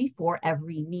Saturday before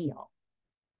every meal.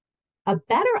 A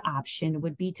better option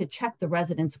would be to check the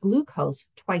resident's glucose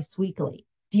twice weekly.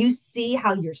 Do you see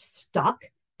how you're stuck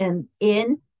in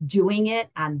doing it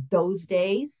on those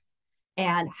days,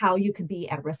 and how you could be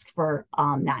at risk for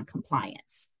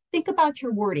non-compliance? Think about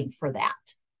your wording for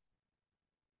that.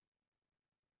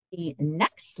 The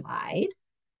next slide,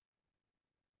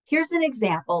 here's an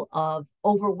example of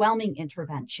overwhelming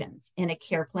interventions in a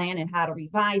care plan and how to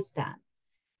revise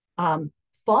them.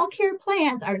 Fall care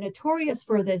plans are notorious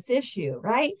for this issue,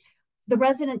 right? The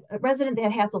resident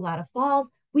that has a lot of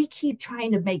falls, we keep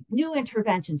trying to make new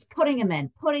interventions, putting them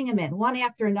in one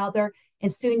after another,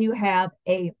 and soon you have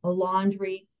a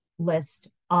laundry list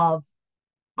of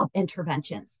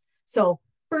interventions. So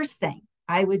first thing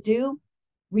I would do,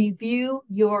 review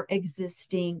your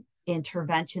existing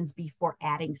interventions before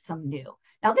adding some new.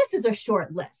 Now, this is a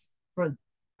short list for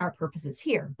our purposes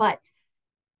here, but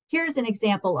here's an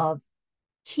example of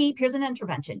here's an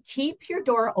intervention. Keep your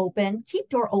door open, keep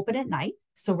door open at night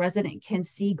so resident can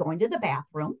see going to the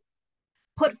bathroom.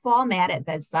 Put fall mat at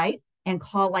bedside and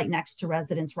call light next to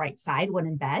resident's right side when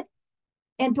in bed,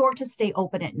 and door to stay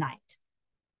open at night.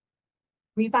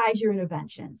 Revise your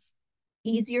interventions.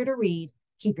 Easier to read.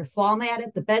 Keep your fall mat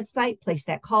at the bedside, place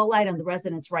that call light on the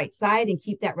resident's right side, and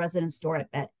keep that resident's door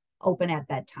open at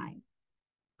bedtime.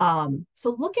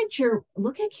 So look at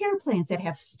care plans that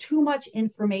have too much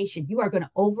information. You are going to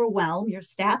overwhelm your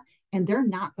staff, and they're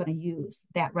not going to use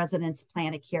that resident's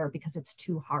plan of care because it's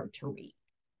too hard to read.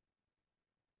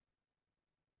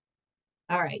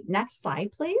 All right, next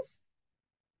slide, please.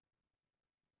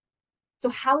 So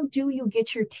how do you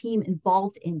get your team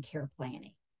involved in care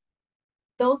planning?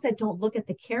 Those that don't look at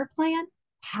the care plan,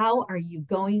 how are you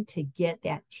going to get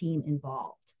that team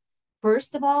involved?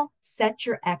 First of all, set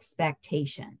your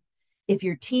expectation. If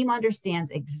your team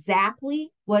understands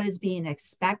exactly what is being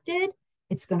expected,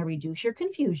 it's going to reduce your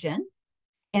confusion,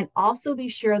 and also be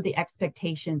sure the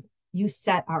expectations you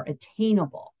set are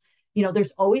attainable. You know,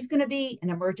 there's always going to be an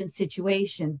emergent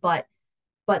situation, but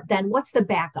then what's the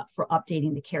backup for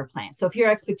updating the care plan? So if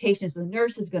your expectation is the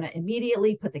nurse is going to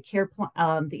immediately put the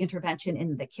the intervention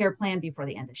in the care plan before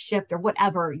the end of shift, or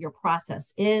whatever your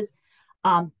process is,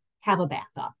 have a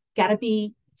backup.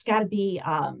 It's got to be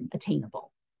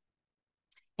attainable.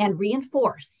 And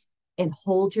reinforce and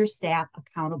hold your staff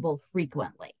accountable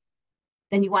frequently.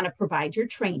 Then you want to provide your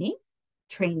training,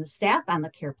 train the staff on the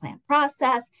care plan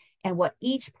process and what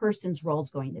each person's role is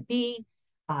going to be.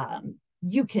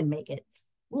 You can make it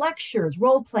lectures,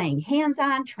 role-playing,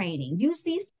 hands-on training. Use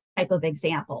these type of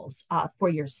examples for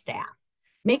your staff.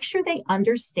 Make sure they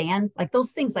understand like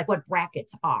those things, like what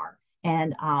brackets are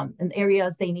and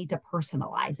areas they need to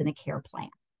personalize in a care plan.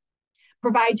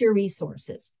 Provide your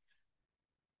resources.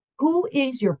 Who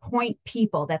is your point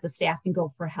people that the staff can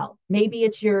go for help? Maybe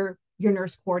it's your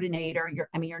nurse coordinator, your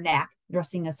NAC,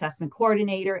 nursing assessment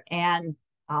coordinator, and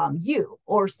you,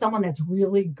 or someone that's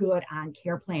really good on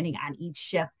care planning on each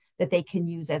shift that they can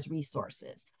use as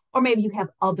resources. Or maybe you have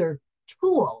other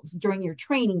tools during your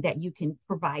training that you can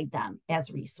provide them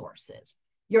as resources.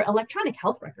 Your electronic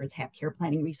health records have care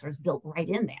planning resource built right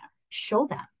in there. Show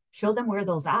them where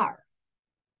those are.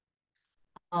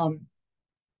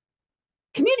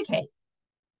 Communicate.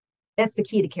 That's the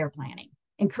key to care planning.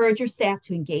 Encourage your staff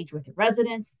to engage with your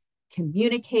residents,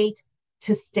 communicate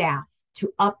to staff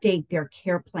to update their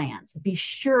care plans. Be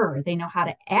sure they know how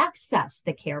to access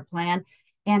the care plan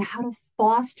and how to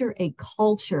foster a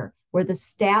culture where the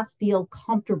staff feel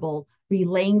comfortable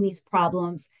relaying these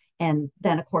problems and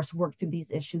then, of course, work through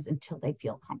these issues until they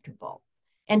feel comfortable.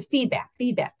 And feedback,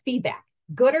 feedback, feedback,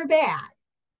 good or bad,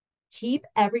 keep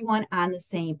everyone on the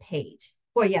same page.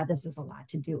 Boy, yeah, this is a lot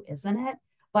to do, isn't it?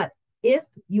 But if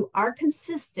you are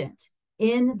consistent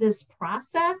in this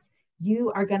process,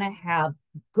 you are going to have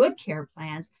good care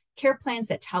plans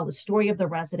that tell the story of the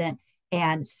resident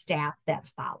and staff that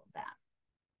follow them.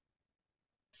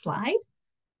 Slide.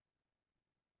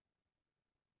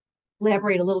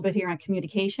 Elaborate a little bit here on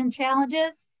communication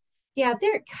challenges. Yeah,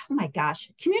 oh my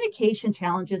gosh, communication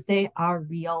challenges, they are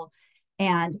real.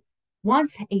 And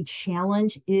once a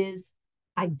challenge is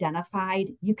identified,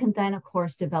 you can then, of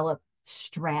course, develop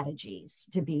strategies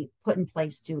to be put in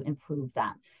place to improve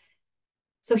them.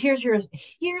 So here's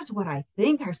what I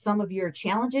think are some of your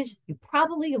challenges. You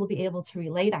probably will be able to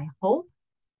relate, I hope.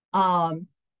 Well,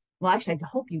 actually, I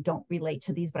hope you don't relate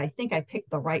to these, but I think I picked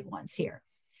the right ones here.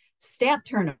 Staff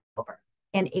turnover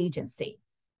and agency.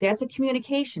 That's a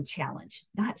communication challenge,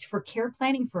 not for care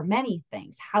planning, for many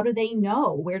things. How do they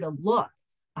know where to look?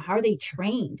 How are they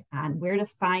trained on where to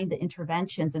find the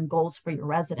interventions and goals for your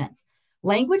residents?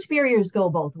 Language barriers go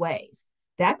both ways.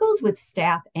 That goes with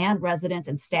staff and residents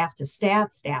and staff to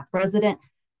staff, staff resident.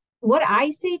 What I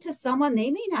say to someone,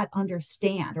 they may not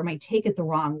understand or might take it the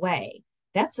wrong way.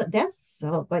 That's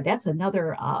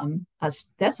another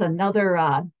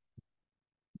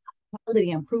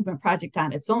quality improvement project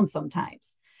on its own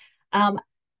sometimes.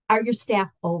 Are your staff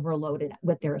overloaded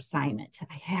with their assignment?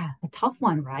 Yeah, a tough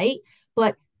one, right?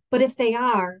 But if they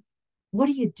are, what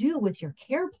do you do with your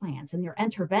care plans and your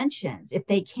interventions if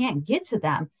they can't get to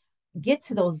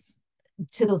those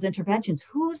interventions?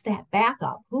 Who's that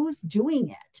backup? Who's doing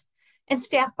it? And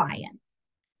staff buy-in,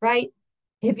 right?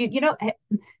 If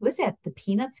was that the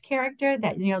Peanuts character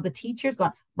that, the teacher's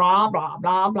going, blah, blah,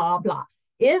 blah, blah, blah.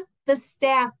 If the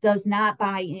staff does not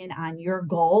buy in on your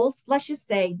goals, let's just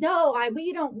say, no,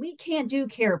 we can't do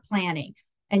care planning.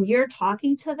 And you're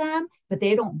talking to them, but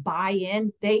they don't buy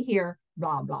in, they hear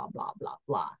blah, blah, blah, blah,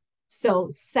 blah. So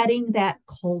setting that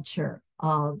culture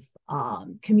of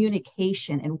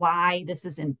communication and why this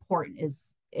is important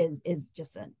is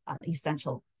just an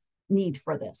essential need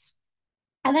for this.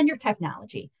 And then your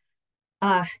technology.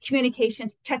 Communication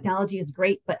technology is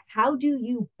great, but how do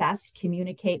you best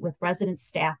communicate with residents,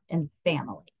 staff, and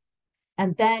family?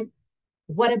 And then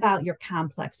what about your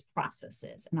complex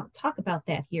processes? And I'll talk about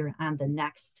that here on the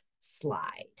next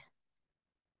slide.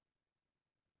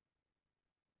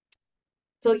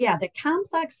 So yeah, the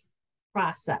complex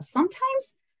process.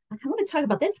 Sometimes I want to talk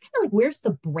about this, kind of like, where's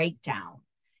the breakdown?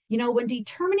 When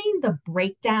determining the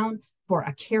breakdown for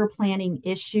a care planning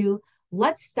issue,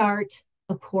 let's start,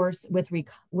 of course, with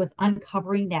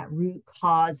uncovering that root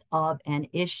cause of an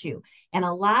issue. And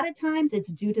a lot of times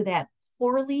it's due to that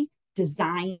poorly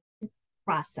designed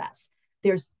process.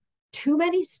 There's too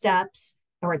many steps,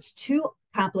 or it's too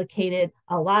complicated,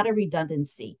 a lot of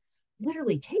redundancy.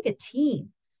 Literally take a team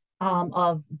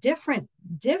of different,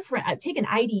 take an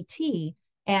IDT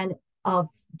and of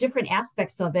different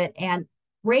aspects of it and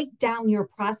break down your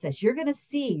process. You're going to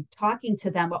see, talking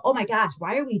to them, oh my gosh,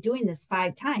 why are we doing this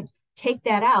 5 times? Take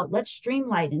that out. Let's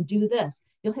streamline and do this.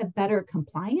 You'll have better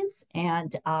compliance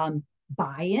and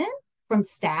buy-in from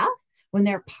staff when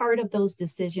they're part of those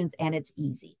decisions, and it's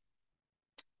easy.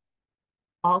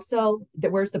 Also,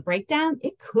 where's the breakdown?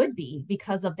 It could be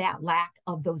because of that lack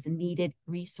of those needed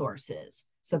resources.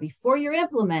 So before you're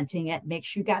implementing it, make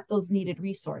sure you got those needed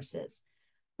resources.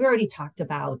 We already talked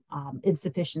about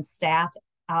insufficient staff.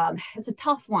 It's a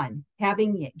tough one,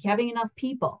 having enough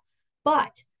people,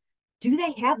 but do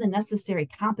they have the necessary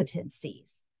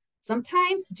competencies?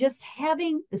 Sometimes just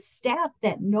having the staff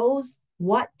that knows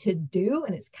what to do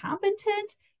and is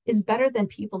competent is better than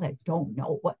people that don't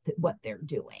know what they're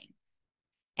doing.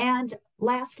 And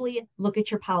lastly, look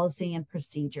at your policy and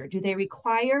procedure. Do they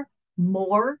require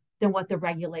more than what the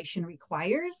regulation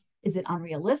requires? Is it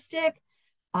unrealistic?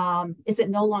 Is it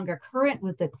no longer current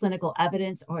with the clinical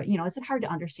evidence, or, is it hard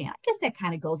to understand? I guess that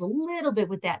kind of goes a little bit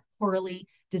with that poorly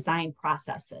designed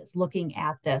processes, looking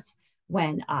at this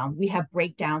when we have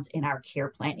breakdowns in our care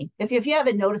planning. If you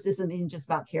haven't noticed, this isn't just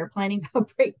about care planning, a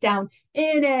breakdown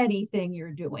in anything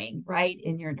you're doing, right,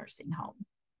 in your nursing home.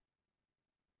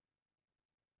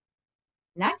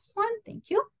 Next one, thank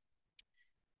you.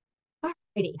 All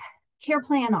righty, care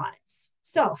plan audits.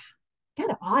 So, got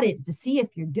to audit to see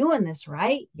if you're doing this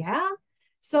right. Yeah.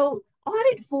 So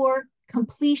audit for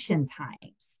completion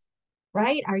times,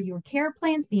 right? Are your care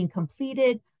plans being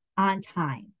completed on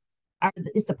time?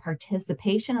 Is the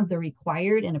participation of the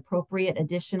required and appropriate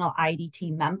additional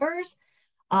IDT members?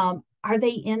 Are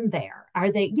they in there?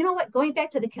 Are they, you know what, going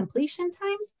back to the completion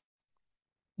times,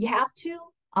 you have to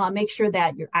make sure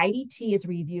that your IDT is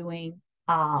reviewing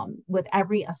with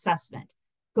every assessment.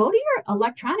 Go to your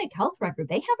electronic health record.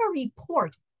 They have a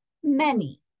report.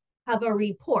 Many have a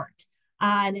report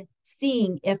on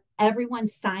seeing if everyone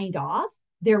signed off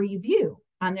their review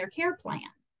on their care plan.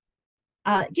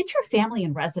 Get your family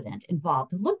and resident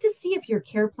involved. Look to see if your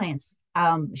care plans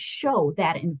show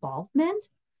that involvement.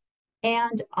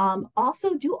 And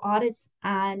also do audits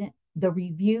on the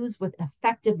reviews with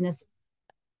effectiveness,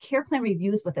 care plan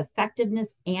reviews with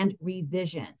effectiveness and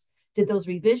revisions. Did those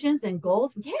revisions and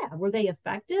goals, yeah, were they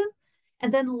effective?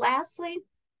 And then lastly,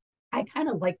 I kind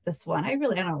of like this one. I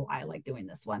don't know why I like doing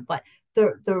this one, but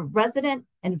the resident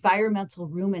environmental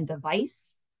room and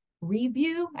device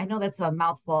review. I know that's a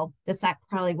mouthful. That's not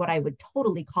probably what I would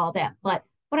totally call that. But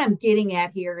what I'm getting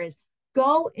at here is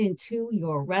go into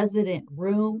your resident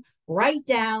room, write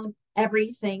down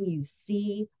everything you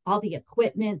see, all the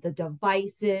equipment, the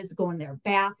devices, go in their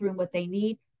bathroom, what they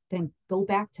need, then go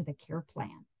back to the care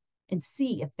plan and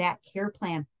see if that care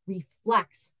plan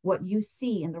reflects what you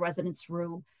see in the resident's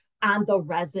room on the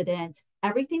resident,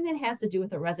 everything that has to do with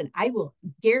the resident. I will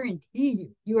guarantee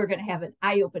you are going to have an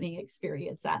eye-opening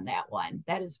experience on that one.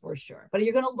 That is for sure. But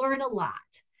you're going to learn a lot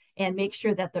and make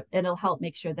sure that it'll help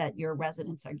make sure that your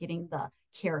residents are getting the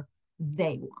care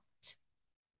they want.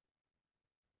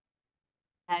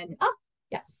 And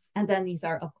yes, and then these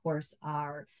are, of course,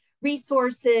 our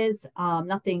resources.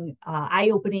 Nothing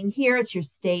eye-opening here. It's your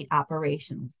state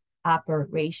operations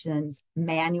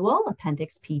manual,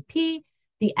 Appendix PP,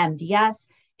 the MDS,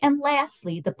 and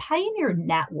lastly, the Pioneer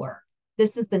Network.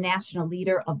 This is the national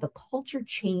leader of the culture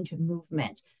change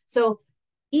movement. So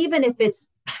even if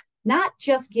it's not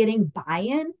just getting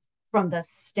buy-in from the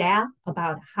staff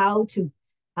about how to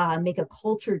make a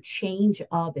culture change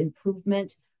of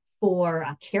improvement for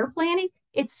care planning,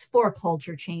 it's for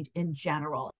culture change in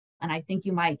general. And I think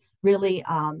you might really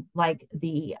like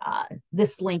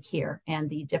this link here and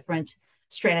the different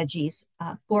strategies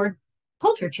for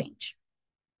culture change.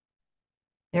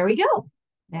 There we go.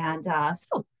 And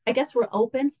so I guess we're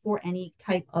open for any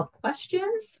type of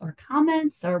questions or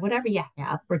comments or whatever you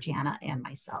have for Jana and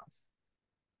myself.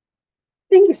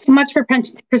 Thank you so much for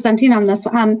presenting on this.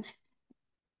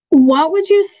 What would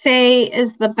you say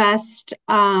is the best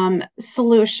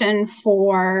solution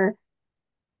for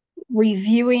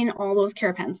reviewing all those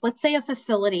care plans? Let's say a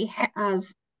facility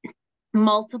has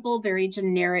multiple very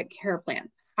generic care plans.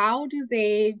 How do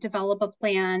they develop a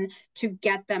plan to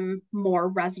get them more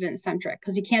resident-centric?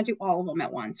 Because you can't do all of them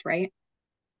at once, right?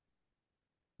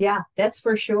 Yeah, that's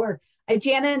for sure.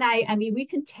 Jana and I mean, we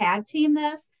can tag team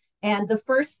this. And the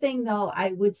first thing, though,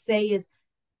 I would say is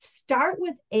start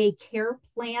with a care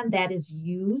plan that is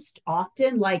used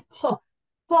often, like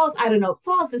falls. I don't know.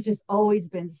 Falls has just always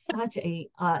been such a,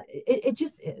 it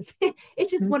just is.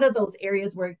 It's just one of those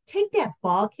areas where take that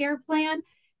fall care plan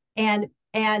and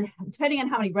depending on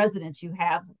how many residents you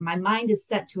have, my mind is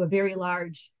set to a very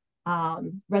large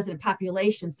resident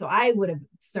population. So I would have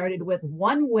started with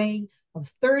one wing of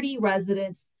 30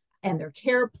 residents and their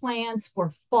care plans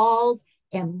for falls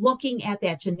and looking at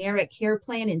that generic care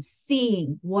plan and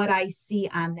seeing what I see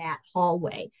on that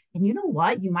hallway. And you know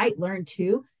what? You might learn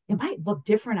too. It might look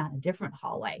different on a different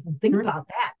hallway. Think about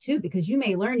that too, because you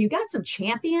may learn you got some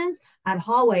champions on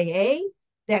hallway A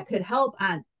that could help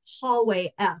on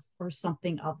hallway F or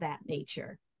something of that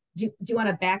nature. Do you want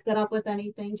to back that up with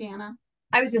anything, Jana?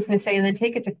 I was just going to say, and then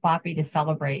take it to Quappy to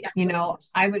celebrate. Yes, you know,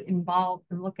 I would involve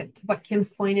and look at what Kim's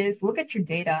point is, look at your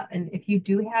data. And if you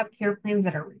do have care plans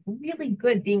that are really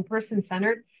good, being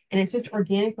person-centered, and it's just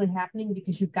organically happening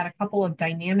because you've got a couple of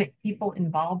dynamic people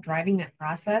involved driving that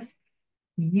process,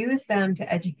 use them to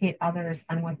educate others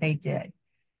on what they did.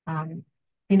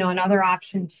 You know, another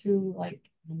option too, like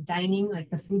dining, like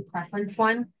the food preference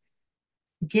one,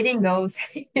 getting those,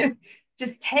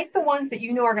 just take the ones that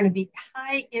you know are going to be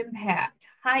high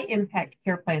impact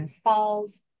care plans,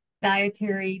 falls,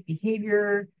 dietary,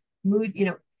 behavior, mood, you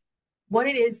know, what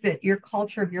it is that your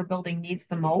culture of your building needs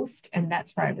the most. And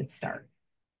that's where I would start.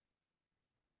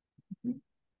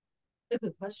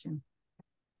 Good question.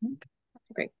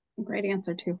 Great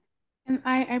answer too. And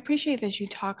I appreciate that you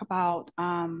talk about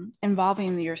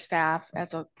involving your staff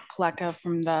as a collective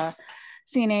from the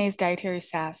CNAs, dietary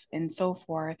staff, and so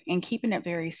forth, and keeping it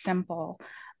very simple.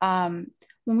 When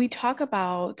we talk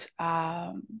about,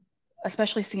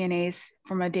 especially CNAs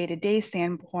from a day-to-day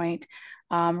standpoint,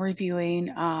 reviewing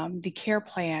the care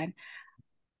plan,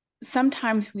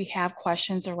 sometimes we have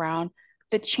questions around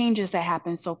the changes that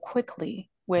happen so quickly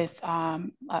with a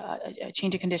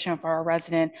change of condition for a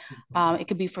resident. It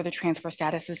could be for the transfer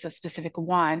status is a specific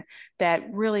one that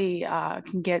really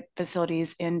can get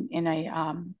facilities in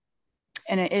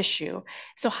an issue.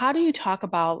 So how do you talk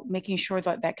about making sure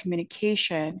that that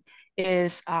communication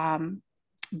is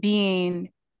being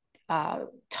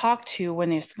talked to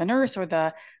when it's the nurse or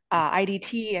the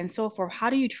IDT and so forth? How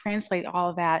do you translate all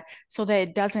of that so that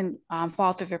it doesn't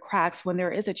fall through the cracks when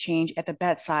there is a change at the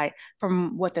bedside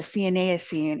from what the CNA is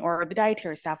seeing or the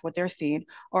dietary staff, what they're seeing,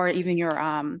 or even your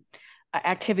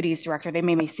activities director, they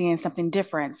may be seeing something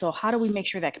different. So how do we make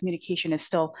sure that communication is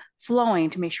still flowing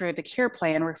to make sure the care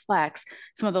plan reflects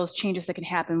some of those changes that can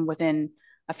happen within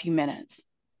a few minutes?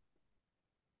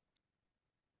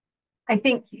 I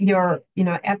think you're,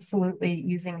 absolutely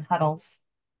using huddles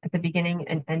at the beginning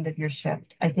and end of your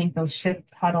shift. I think those shift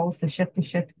huddles, the shift to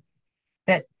shift,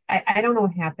 that I don't know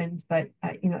what happened, but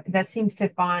that seems to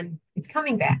have gone, it's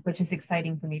coming back, which is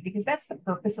exciting for me because that's the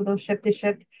purpose of those shift to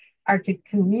shift, are to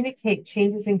communicate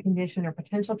changes in condition or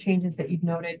potential changes that you've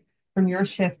noted from your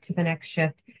shift to the next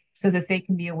shift so that they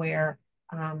can be aware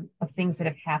of things that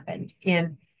have happened.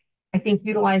 And I think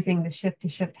utilizing the shift to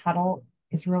shift huddle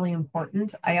is really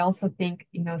important. I also think,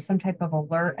 some type of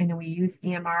alert. I know we use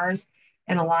EMRs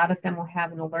and a lot of them will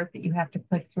have an alert that you have to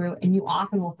click through. And you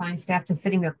often will find staff just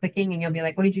sitting there clicking and you'll be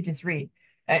like, what did you just read?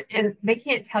 And they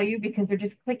can't tell you because they're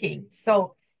just clicking.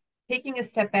 So taking a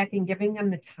step back and giving them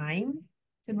the time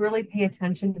to really pay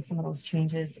attention to some of those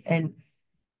changes. And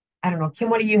I don't know, Kim,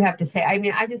 what do you have to say? I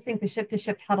mean, I just think the shift to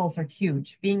shift huddles are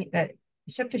huge. Being that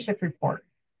shift to shift report.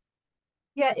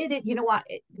 Yeah, you know what?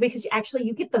 Because actually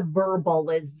you get the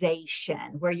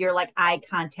verbalization where you're like eye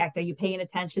contact. Are you paying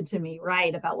attention to me?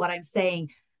 Right, about what I'm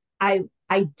saying. I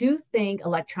do think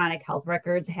electronic health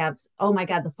records have, oh my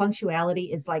God, the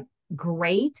functionality is like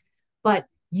great, but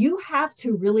you have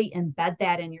to really embed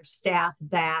that in your staff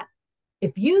that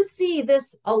if you see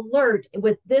this alert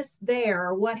with this there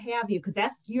or what have you, because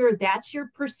that's your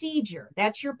procedure,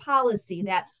 that's your policy,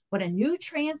 that when a new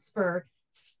transfer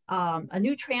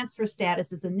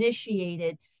status is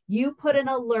initiated, you put an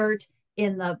alert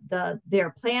in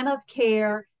their plan of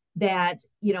care that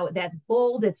that's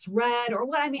bold, it's red, or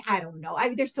what. I mean, I don't know.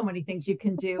 There's so many things you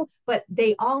can do, but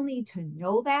they all need to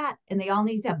know that and they all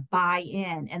need to buy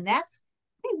in. And that's,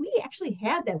 hey, we actually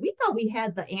had that. We thought we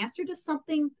had the answer to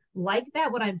something like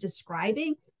that, what I'm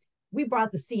describing. We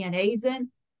brought the CNAs in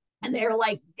and they're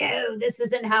like, no, this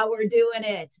isn't how we're doing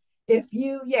it.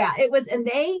 It was, and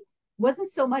they wasn't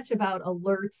so much about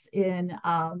alerts in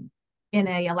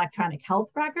a electronic health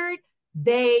record.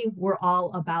 They were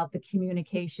all about the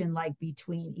communication like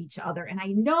between each other. And I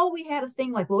know we had a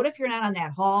thing like, well, what if you're not on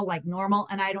that hall like normal?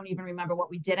 And I don't even remember what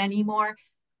we did anymore.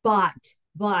 But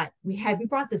we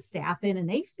brought the staff in and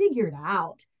they figured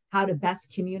out how to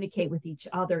best communicate with each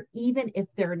other, even if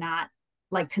they're not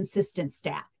like consistent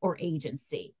staff or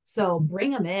agency. So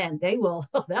bring them in. They'll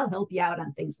help you out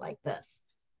on things like this.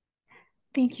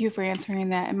 Thank you for answering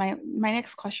that. And my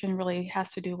next question really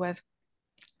has to do with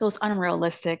those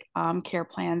unrealistic care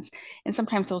plans. And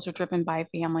sometimes those are driven by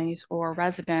families or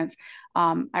residents.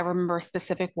 I remember a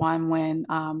specific one when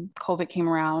COVID came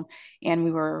around and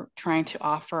we were trying to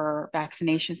offer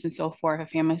vaccinations and so forth. A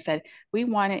family said, we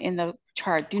want it in the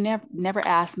chart. Do never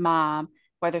ask mom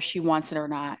whether she wants it or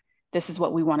not. This is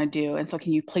what we want to do. And so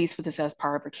can you please put this as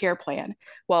part of a care plan?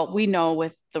 Well, we know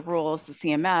with the rules, the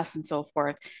CMS and so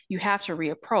forth, you have to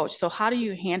reapproach. So how do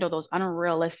you handle those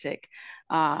unrealistic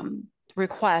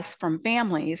requests from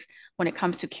families when it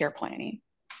comes to care planning?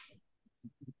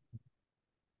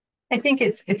 I think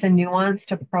it's a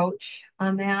nuanced approach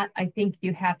on that. I think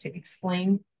you have to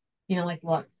explain, like,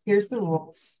 look, here's the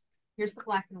rules, here's the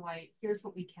black and white, here's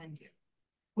what we can do.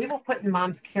 We will put in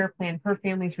mom's care plan per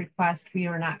family's request. We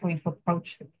are not going to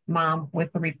approach mom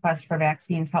with the request for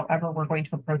vaccines. However, we're going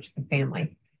to approach the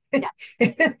family. Yeah.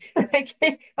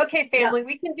 Okay, family,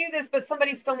 we can do this, but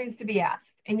somebody still needs to be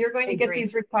asked. And you're going to get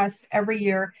these requests every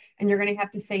year, and you're going to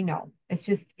have to say no.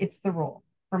 It's the rule.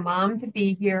 For mom to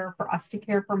be here, for us to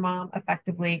care for mom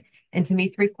effectively, and to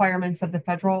meet the requirements of the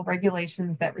federal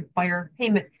regulations that require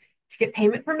payment. To get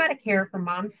payment for Medicare for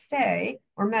mom's stay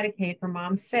or Medicaid for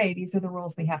mom's stay, these are the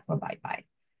rules we have to abide by.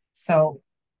 So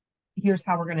here's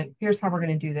how we're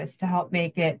gonna do this to help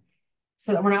make it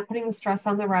so that we're not putting the stress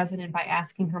on the resident by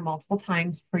asking her multiple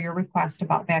times for your request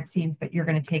about vaccines, but you're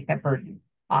going to take that burden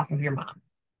off of your mom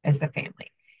as the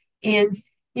family. And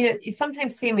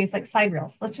sometimes families like side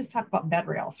rails. Let's just talk about bed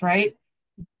rails, right?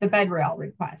 The bed rail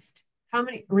request. How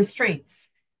many restraints?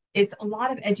 It's a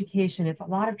lot of education. It's a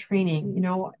lot of training.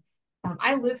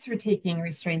 I lived through taking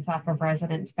restraints off of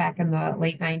residents back in the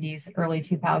late 90s, early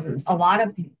 2000s. A lot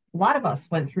of A lot of us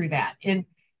went through that. And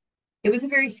it was a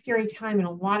very scary time, and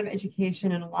a lot of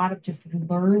education and a lot of just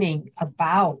learning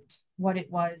about what it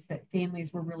was that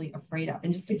families were really afraid of,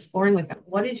 and just exploring with them.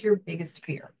 What is your biggest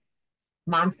fear?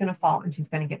 Mom's going to fall and she's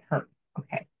going to get hurt.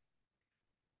 Okay.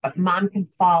 But mom can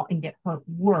fall and get hurt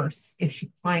worse if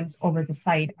she climbs over the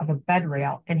side of a bed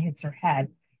rail and hits her head,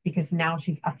 because now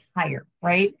she's up higher,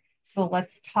 right? So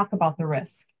let's talk about the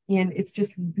risk. And it's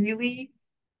just really,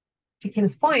 to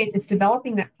Kim's point, it's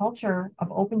developing that culture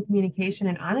of open communication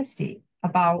and honesty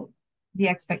about the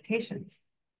expectations.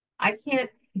 I can't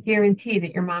guarantee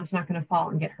that your mom's not going to fall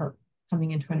and get hurt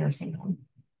coming into a nursing home.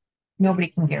 Nobody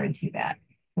can guarantee that.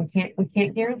 We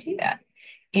can't guarantee that.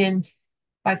 And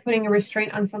by putting a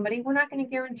restraint on somebody, we're not going to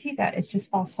guarantee that. It's just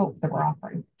false hope that we're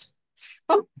offering.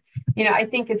 So, I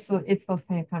think it's those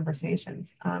kind of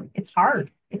conversations. It's hard.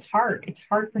 It's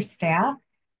hard for staff,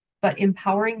 but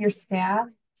empowering your staff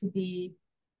to be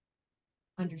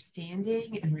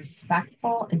understanding and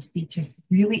respectful, and to be just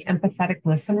really empathetic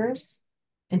listeners,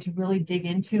 and to really dig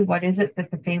into what is it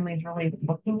that the family is really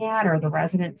looking at, or the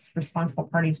residents, responsible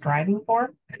parties driving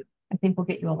for, I think will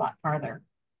get you a lot farther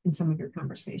in some of your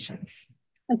conversations.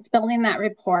 It's building that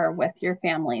rapport with your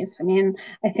families. I mean,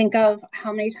 I think of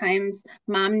how many times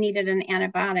mom needed an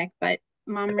antibiotic, but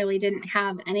mom really didn't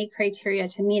have any criteria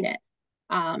to meet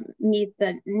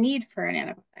the need for an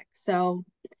antibiotic. So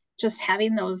just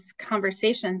having those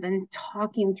conversations and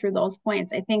talking through those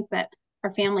points, I think that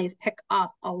our families pick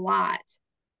up a lot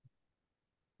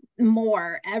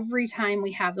more every time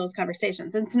we have those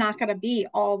conversations. It's not going to be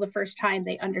all the first time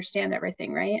they understand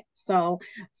everything, right? So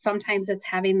sometimes it's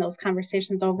having those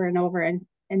conversations over and over, and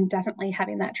definitely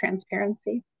having that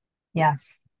transparency.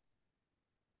 Yes.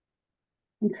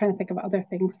 I'm trying to think of other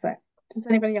things does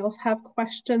anybody else have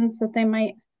questions that they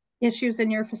might, issues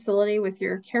in your facility with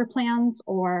your care plans,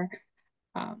 or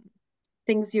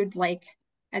things you'd like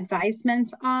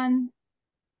advisement on?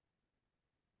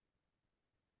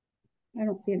 I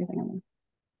don't see anything on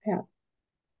the pad.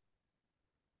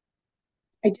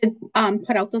 I did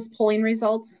put out those polling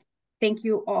results. Thank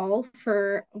you all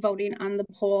for voting on the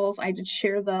polls. I did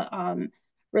share the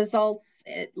results.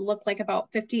 It looked like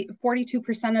about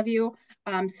 42% of you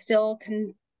still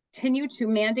continue to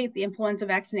mandate the influenza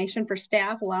vaccination for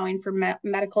staff, allowing for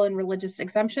medical and religious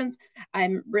exemptions.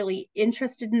 I'm really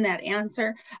interested in that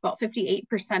answer. About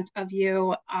 58% of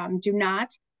you do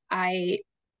not. I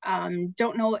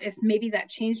don't know if maybe that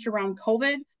changed around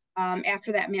COVID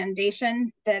after that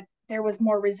mandation, that there was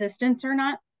more resistance or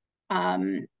not.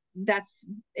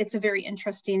 It's a very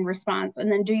interesting response.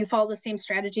 And then, do you follow the same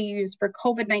strategy you use for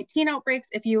COVID-19 outbreaks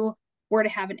if you were to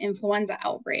have an influenza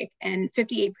outbreak? And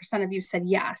 58% of you said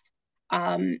yes.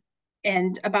 And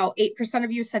about 8%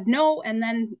 of you said no. And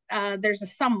then there's a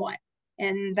somewhat,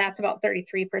 and that's about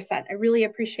 33%. I really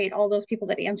appreciate all those people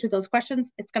that answered those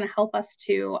questions. It's going to help us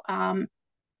to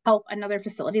help another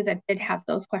facility that did have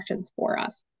those questions for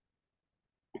us.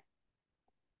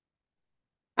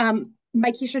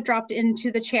 Mike Keisha dropped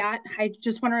into the chat. I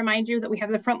just want to remind you that we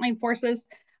have the Frontline Forces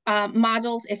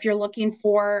modules if you're looking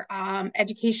for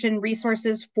education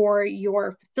resources for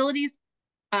your facilities.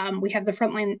 We have the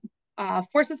Frontline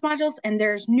Forces modules, and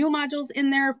there's new modules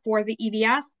in there for the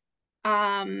EVS.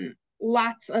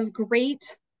 Lots of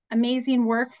great, amazing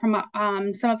work from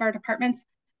some of our departments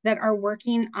that are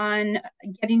working on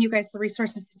getting you guys the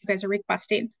resources that you guys are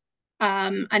requesting.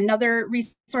 Another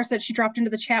resource that she dropped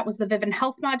into the chat was the Vivint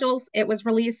Health modules. It was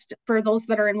released, for those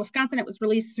that are in Wisconsin, it was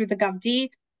released through the GovD,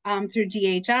 through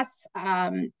DHS,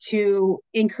 to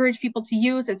encourage people to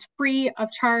use. It's free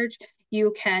of charge.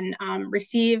 You can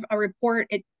receive a report.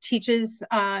 It teaches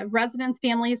residents,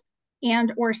 families,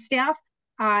 and or staff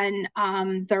on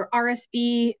their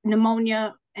RSV,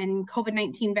 pneumonia, and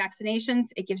COVID-19 vaccinations.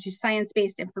 It gives you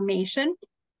science-based information.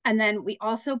 And then we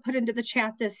also put into the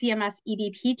chat the CMS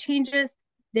EBP changes.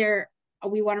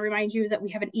 We want to remind you that we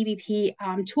have an EBP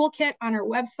toolkit on our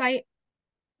website,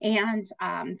 and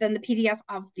then the PDF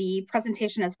of the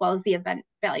presentation as well as the event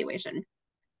evaluation.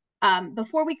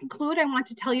 Before we conclude, I want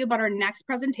to tell you about our next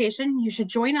presentation. You should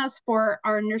join us for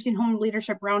our Nursing Home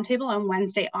Leadership Roundtable on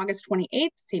Wednesday, August 28th,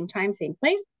 same time, same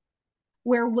place,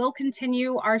 where we'll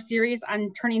continue our series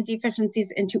on turning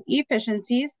deficiencies into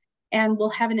efficiencies, and we'll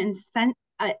have an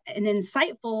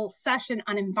insightful session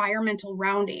on environmental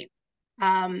rounding.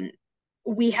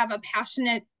 We have a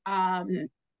passionate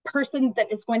person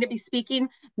that is going to be speaking,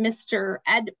 Mr.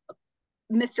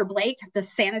 Blake, the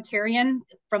sanitarian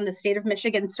from the state of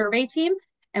Michigan survey team.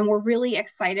 And we're really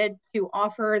excited to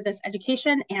offer this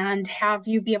education and have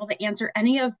you be able to answer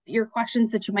any of your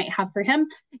questions that you might have for him.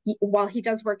 While he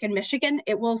does work in Michigan,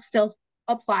 it will still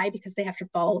apply because they have to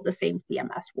follow the same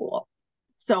CMS rule.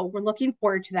 So we're looking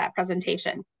forward to that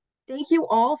presentation. Thank you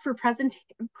all for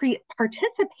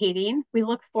participating. We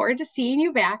look forward to seeing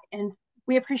you back, and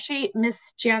we appreciate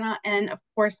Miss Jana and of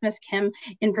course Miss Kim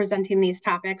in presenting these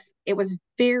topics. It was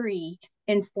very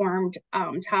informed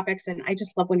topics, and I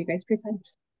just love when you guys present.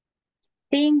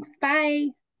 Thanks, bye.